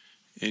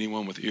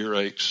 Anyone with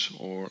earaches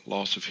or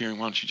loss of hearing,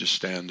 why don't you just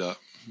stand up?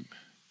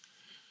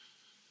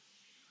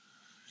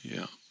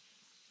 Yeah.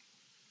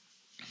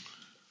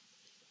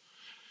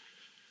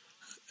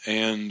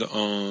 And,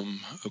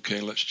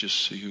 okay, let's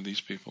just see who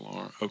these people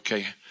are.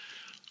 Okay.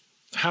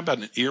 How about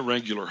an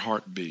irregular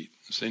heartbeat?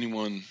 Has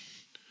anyone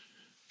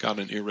got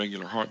an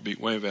irregular heartbeat?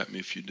 Wave at me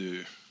if you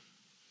do.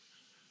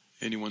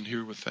 Anyone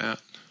here with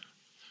that?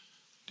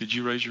 Did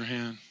you raise your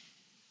hand?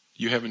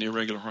 You have an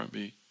irregular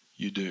heartbeat?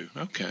 You do.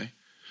 Okay.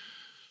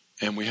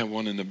 And we have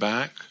one in the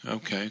back.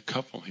 Okay. A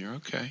couple here.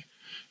 Okay.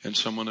 And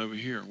someone over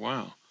here.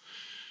 Wow.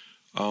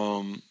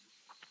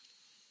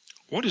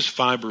 What is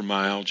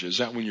fibromyalgia? Is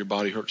that when your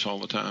body hurts all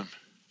the time?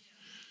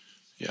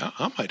 Yeah,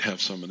 I might have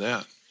some of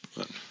that.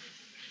 But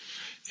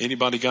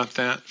anybody got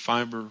that?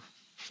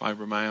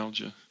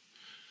 Fibromyalgia?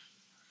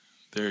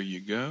 There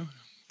you go.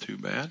 Too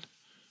bad.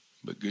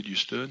 But good you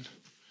stood.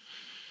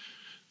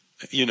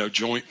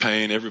 Joint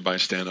pain. Everybody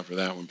stand up for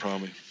that one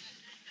probably.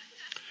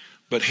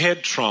 But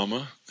head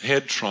trauma,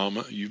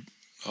 you've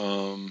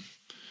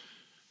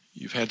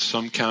had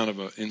some kind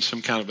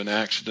of an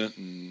accident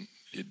and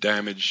it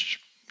damaged,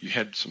 you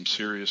had some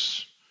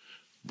serious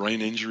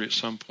brain injury at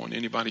some point.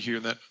 Anybody hear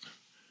that?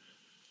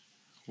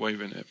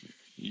 Waving at me.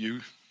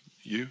 You?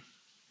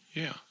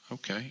 Yeah,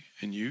 okay.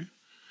 And you?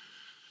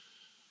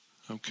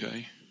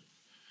 Okay.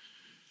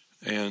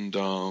 And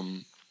how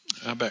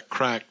about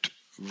cracked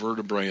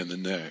vertebrae in the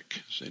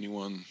neck? Has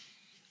anyone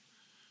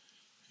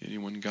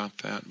got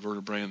that?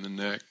 Vertebrae in the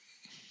neck?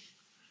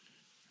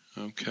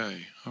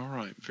 Okay. All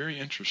right. Very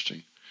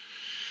interesting.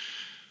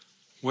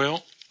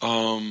 Well,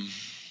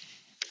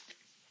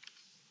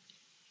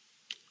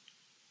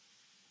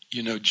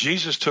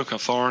 Jesus took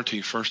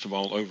authority, first of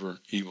all, over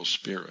evil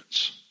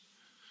spirits.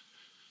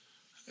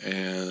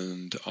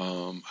 And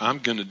I'm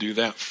going to do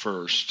that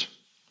first.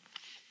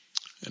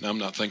 And I'm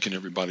not thinking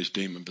everybody's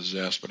demon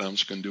possessed, but I'm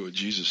just going to do what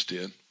Jesus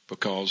did,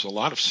 because a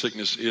lot of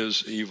sickness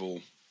is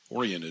evil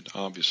oriented,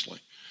 obviously.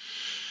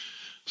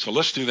 So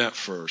let's do that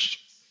first.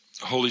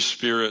 Holy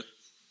Spirit,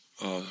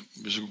 we're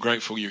so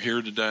grateful you're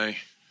here today.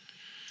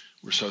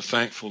 We're so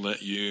thankful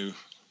that you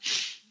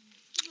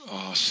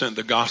sent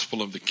the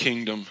gospel of the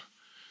kingdom,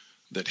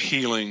 that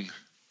healing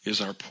is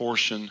our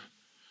portion,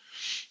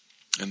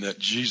 and that,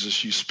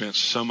 Jesus, you spent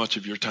so much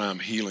of your time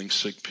healing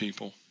sick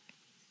people.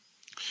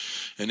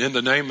 And in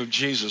the name of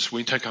Jesus,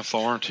 we take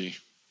authority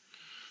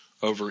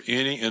over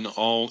any and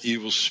all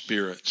evil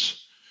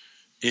spirits.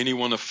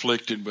 Anyone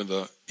afflicted with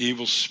an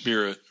evil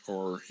spirit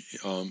or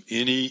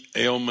any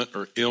ailment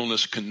or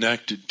illness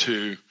connected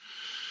to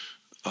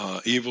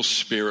evil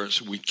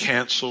spirits, we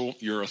cancel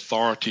your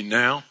authority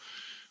now.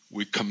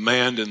 We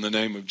command in the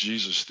name of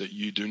Jesus that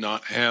you do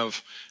not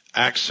have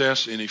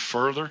access any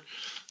further,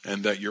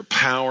 and that your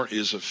power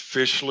is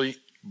officially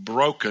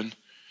broken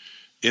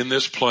in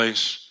this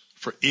place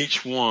for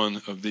each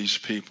one of these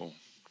people.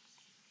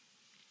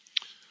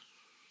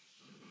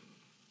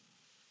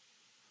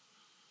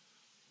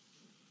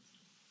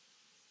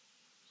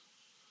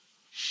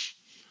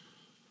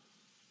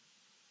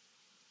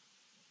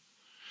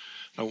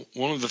 Now,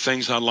 one of the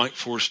things I'd like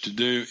for us to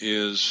do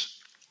is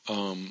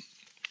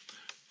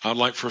I'd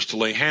like for us to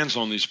lay hands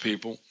on these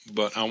people,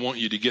 but I want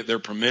you to get their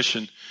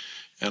permission,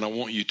 and I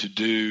want you to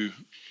do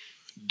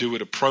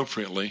it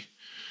appropriately.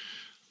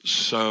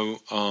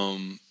 So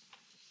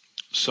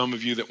some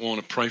of you that want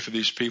to pray for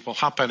these people,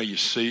 hop out of your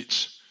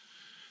seats,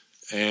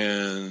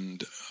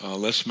 and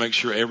let's make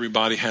sure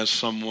everybody has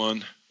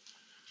someone.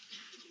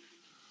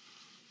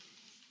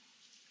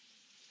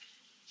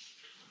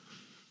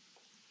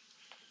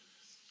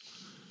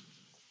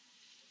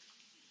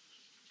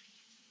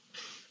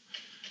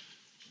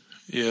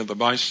 Yeah, the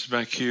vice is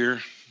back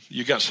here.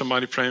 You got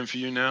somebody praying for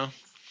you now?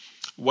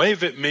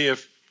 Wave at me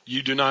if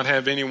you do not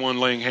have anyone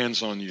laying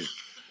hands on you.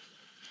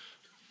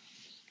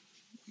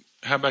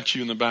 How about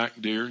you in the back,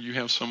 dear? You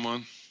have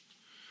someone?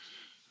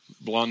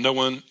 Blonde? No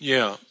one?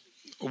 Yeah.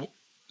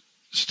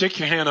 Stick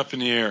your hand up in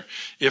the air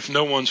if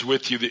no one's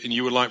with you and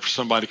you would like for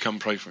somebody to come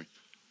pray for you.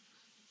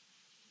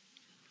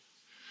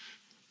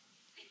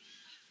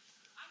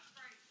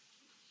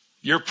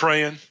 You're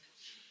praying.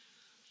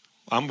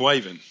 I'm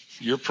waving.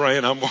 You're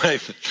praying. I'm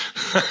waving.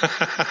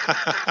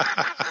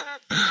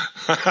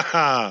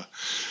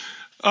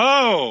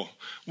 Oh,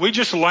 we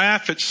just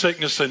laugh at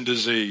sickness and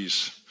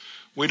disease.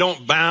 We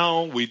don't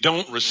bow. We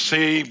don't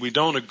receive. We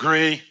don't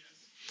agree.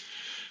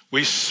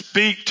 We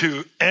speak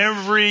to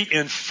every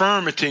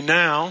infirmity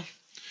now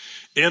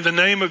in the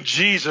name of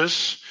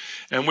Jesus,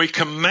 and we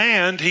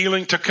command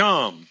healing to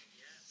come.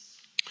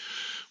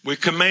 We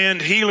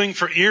command healing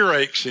for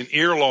earaches and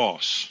ear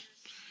loss.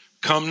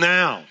 Come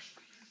now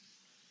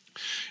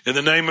in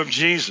the name of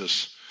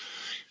Jesus.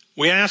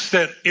 We ask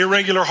that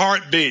irregular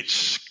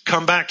heartbeats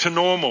come back to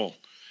normal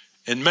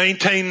and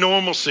maintain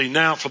normalcy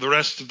now for the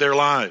rest of their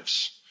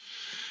lives.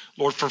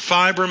 Lord, for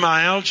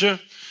fibromyalgia,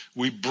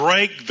 we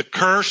break the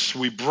curse.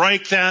 We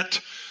break that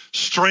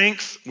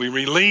strength. We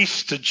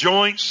release to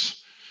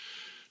joints,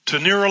 to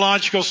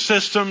neurological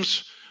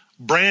systems,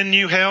 brand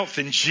new health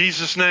in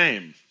Jesus'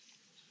 name.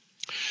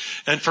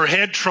 And for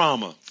head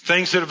trauma,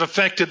 things that have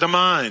affected the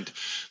mind,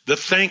 the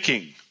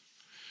thinking,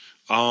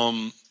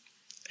 ADHD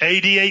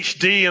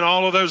and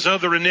all of those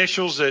other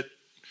initials that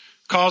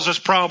cause us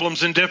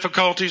problems and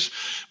difficulties,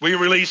 we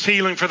release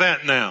healing for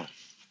that now.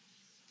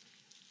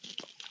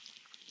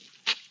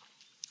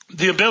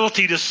 The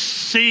ability to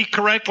see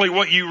correctly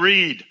what you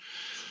read.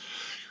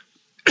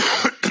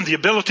 The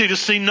ability to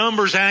see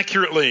numbers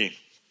accurately.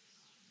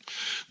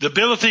 The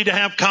ability to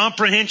have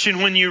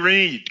comprehension when you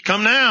read.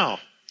 Come now.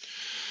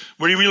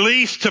 We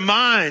release to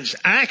minds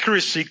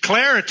accuracy,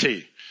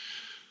 clarity.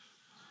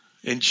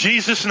 In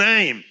Jesus'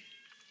 name.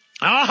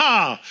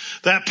 Aha!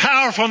 That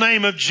powerful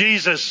name of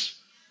Jesus.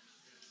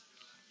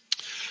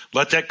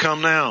 Let that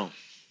come now.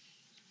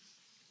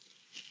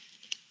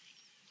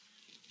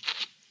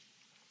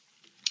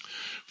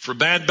 For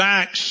bad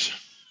backs,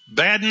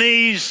 bad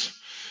knees,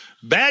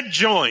 bad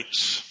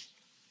joints.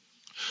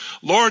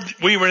 Lord,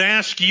 we would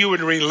ask you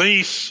would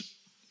release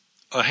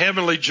a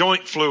heavenly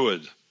joint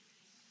fluid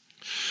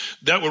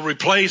that would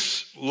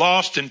replace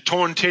lost and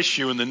torn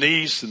tissue in the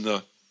knees and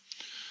the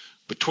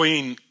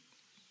between,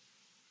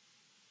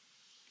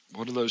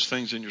 what are those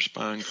things in your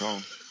spine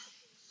called?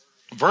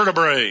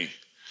 Vertebrae.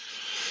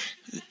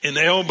 In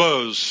the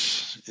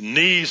elbows, in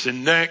knees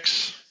and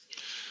necks.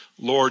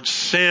 Lord,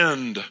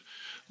 send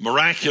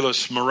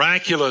miraculous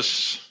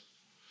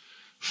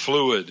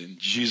fluid in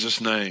Jesus'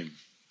 name.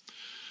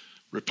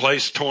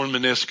 Replace torn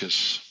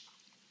meniscus.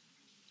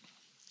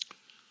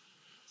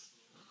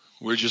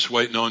 We're just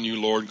waiting on you,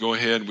 Lord. Go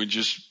ahead. We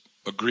just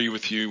agree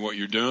with you what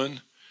you're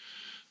doing.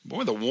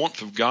 Boy, the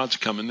warmth of God's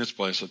come in this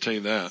place, I'll tell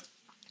you that.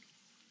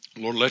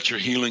 Lord, let your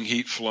healing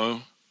heat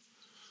flow.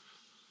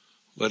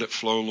 Let it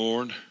flow,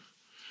 Lord.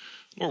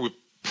 Lord, we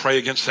pray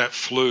against that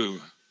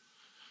flu.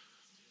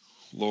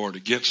 Lord,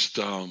 against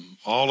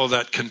all of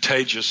that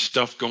contagious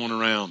stuff going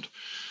around.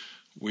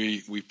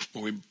 We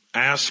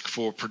ask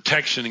for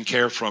protection and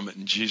care from it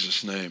in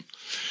Jesus' name.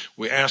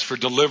 We ask for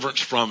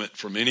deliverance from it,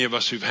 from any of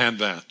us who've had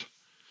that.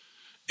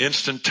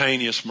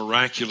 Instantaneous,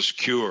 miraculous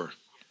cure.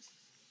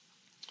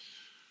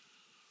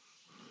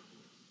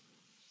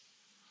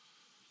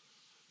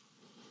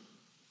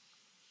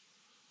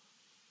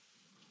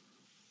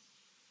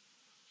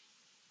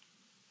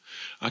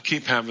 I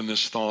keep having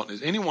this thought.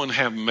 Does anyone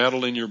have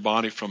metal in your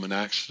body from an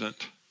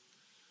accident?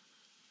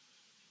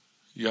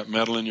 You got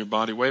metal in your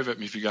body? Wave at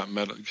me if you got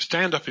metal.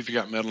 Stand up if you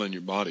got metal in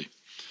your body.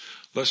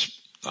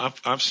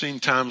 I've seen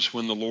times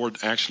when the Lord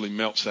actually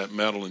melts that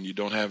metal and you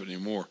don't have it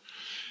anymore.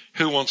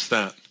 Who wants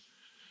that?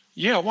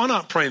 Yeah, why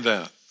not pray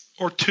that?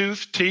 Or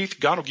teeth.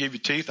 God will give you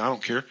teeth. I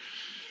don't care.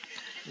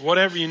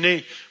 Whatever you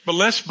need. But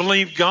let's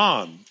believe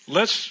God.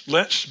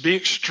 Let's be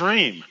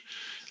extreme.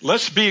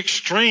 Let's be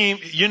extreme.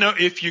 You know,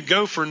 if you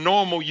go for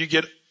normal, you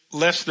get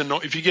less than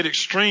normal. If you get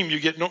extreme, you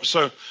get normal.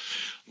 So,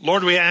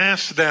 Lord, we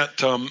ask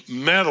that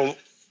metal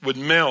would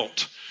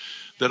melt,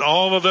 that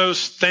all of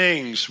those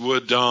things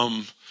would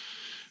come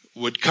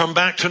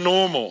back to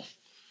normal.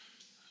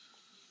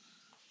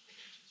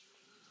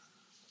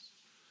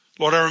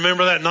 Lord, I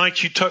remember that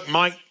night you touched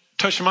Mike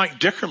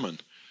Dickerman.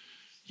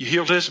 You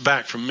healed his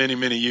back from many,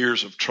 many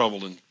years of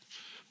trouble and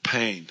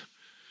pain.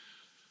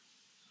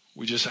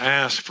 We just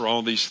ask for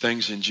all these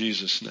things in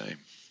Jesus' name.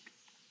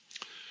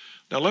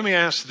 Now let me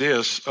ask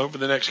this, over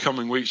the next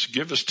coming weeks,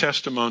 give us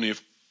testimony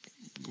of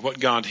what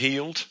God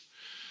healed.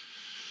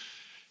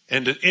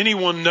 And did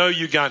anyone know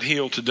you got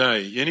healed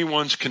today?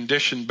 Anyone's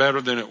condition better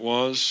than it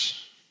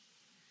was?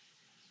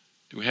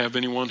 Do we have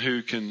anyone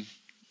who can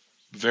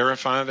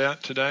verify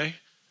that today?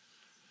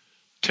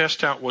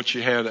 Test out what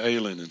you had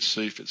ailing and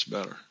see if it's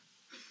better.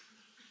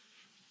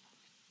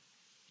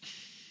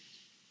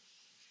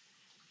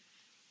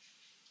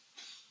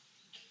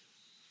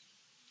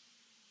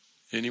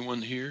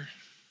 Anyone here?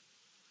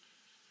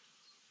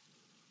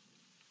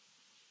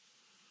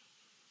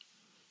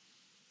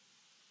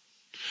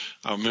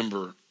 I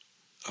remember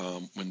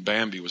when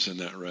Bambi was in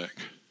that wreck.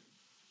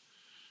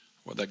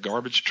 What, that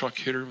garbage truck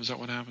hit her? Was that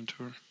what happened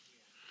to her?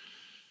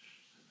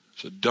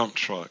 It's a dump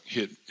truck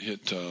hit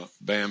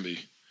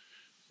Bambi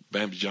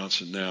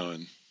Johnson now,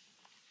 and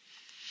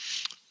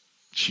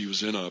she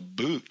was in a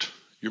boot.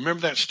 You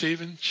remember that,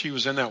 Stephen? She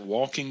was in that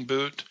walking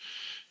boot,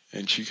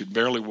 and she could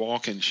barely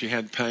walk, and she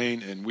had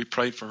pain, and we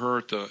prayed for her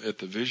at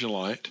the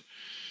Visualite,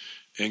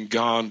 and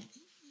God,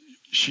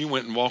 she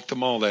went and walked the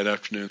mall that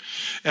afternoon.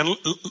 And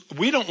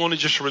we don't want to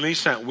just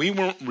release that. We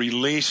want to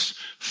release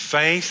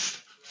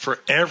faith for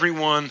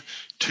everyone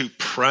to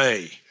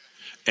pray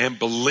and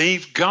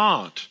believe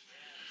God.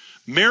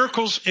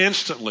 Miracles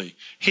instantly.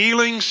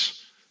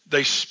 Healings,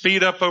 they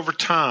speed up over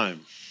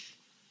time.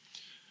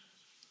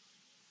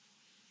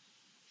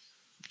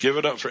 Give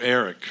it up for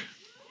Eric.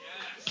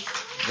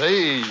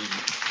 Hey.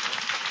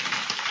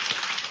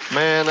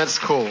 Man, that's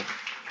cool.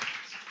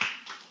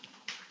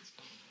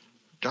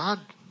 God,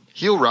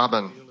 heal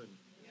Robin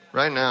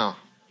right now.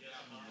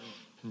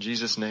 In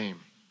Jesus' name.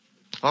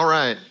 All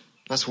right.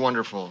 That's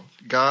wonderful.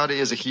 God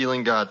is a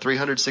healing God,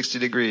 360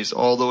 degrees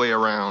all the way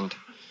around.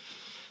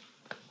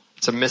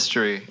 It's a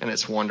mystery, and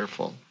it's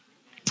wonderful.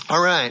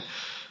 All right.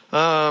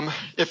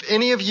 If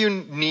any of you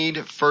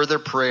need further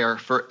prayer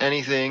for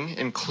anything,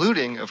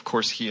 including, of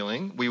course,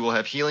 healing, we will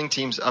have healing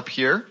teams up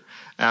here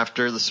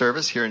after the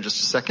service here in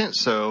just a second.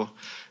 So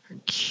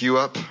queue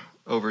up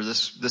over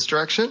this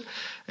direction.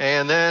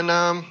 And then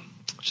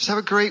just have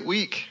a great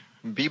week.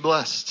 Be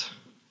blessed.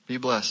 Be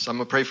blessed. I'm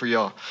going to pray for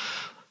y'all.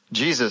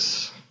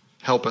 Jesus,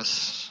 help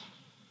us.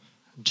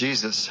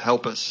 Jesus,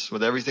 help us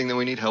with everything that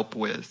we need help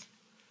with.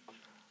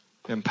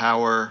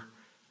 Empower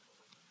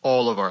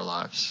all of our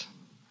lives.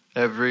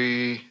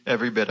 Every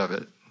bit of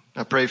it.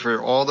 I pray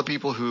for all the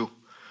people who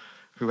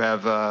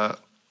have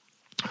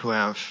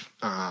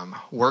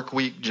work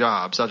week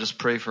jobs. I'll just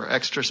pray for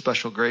extra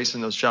special grace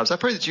in those jobs. I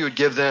pray that you would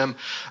give them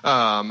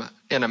an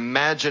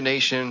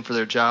imagination for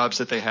their jobs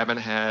that they haven't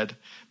had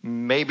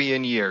maybe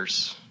in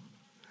years.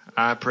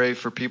 I pray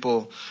for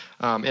people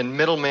in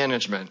middle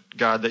management,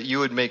 God, that you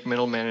would make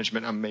middle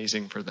management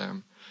amazing for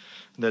them.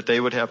 That they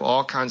would have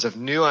all kinds of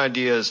new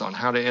ideas on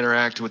how to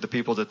interact with the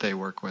people that they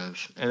work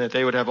with. And that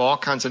they would have all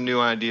kinds of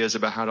new ideas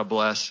about how to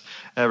bless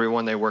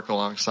everyone they work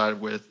alongside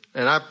with.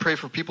 And I pray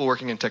for people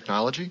working in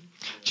technology,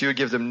 that you would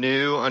give them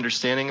new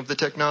understanding of the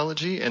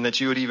technology, and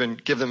that you would even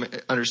give them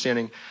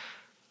understanding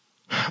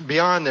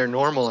beyond their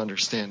normal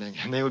understanding.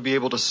 And they would be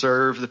able to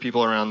serve the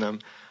people around them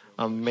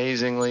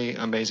amazingly,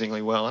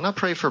 amazingly well. And I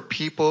pray for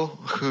people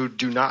who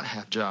do not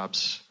have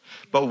jobs,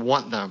 but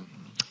want them.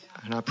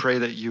 And I pray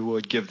that you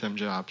would give them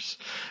jobs.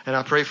 And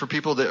I pray for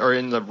people that are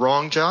in the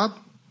wrong job,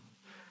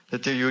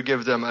 that you would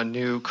give them a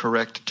new,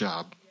 correct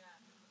job.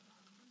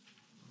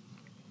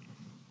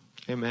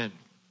 Amen.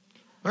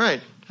 All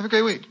right. Have a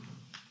great week.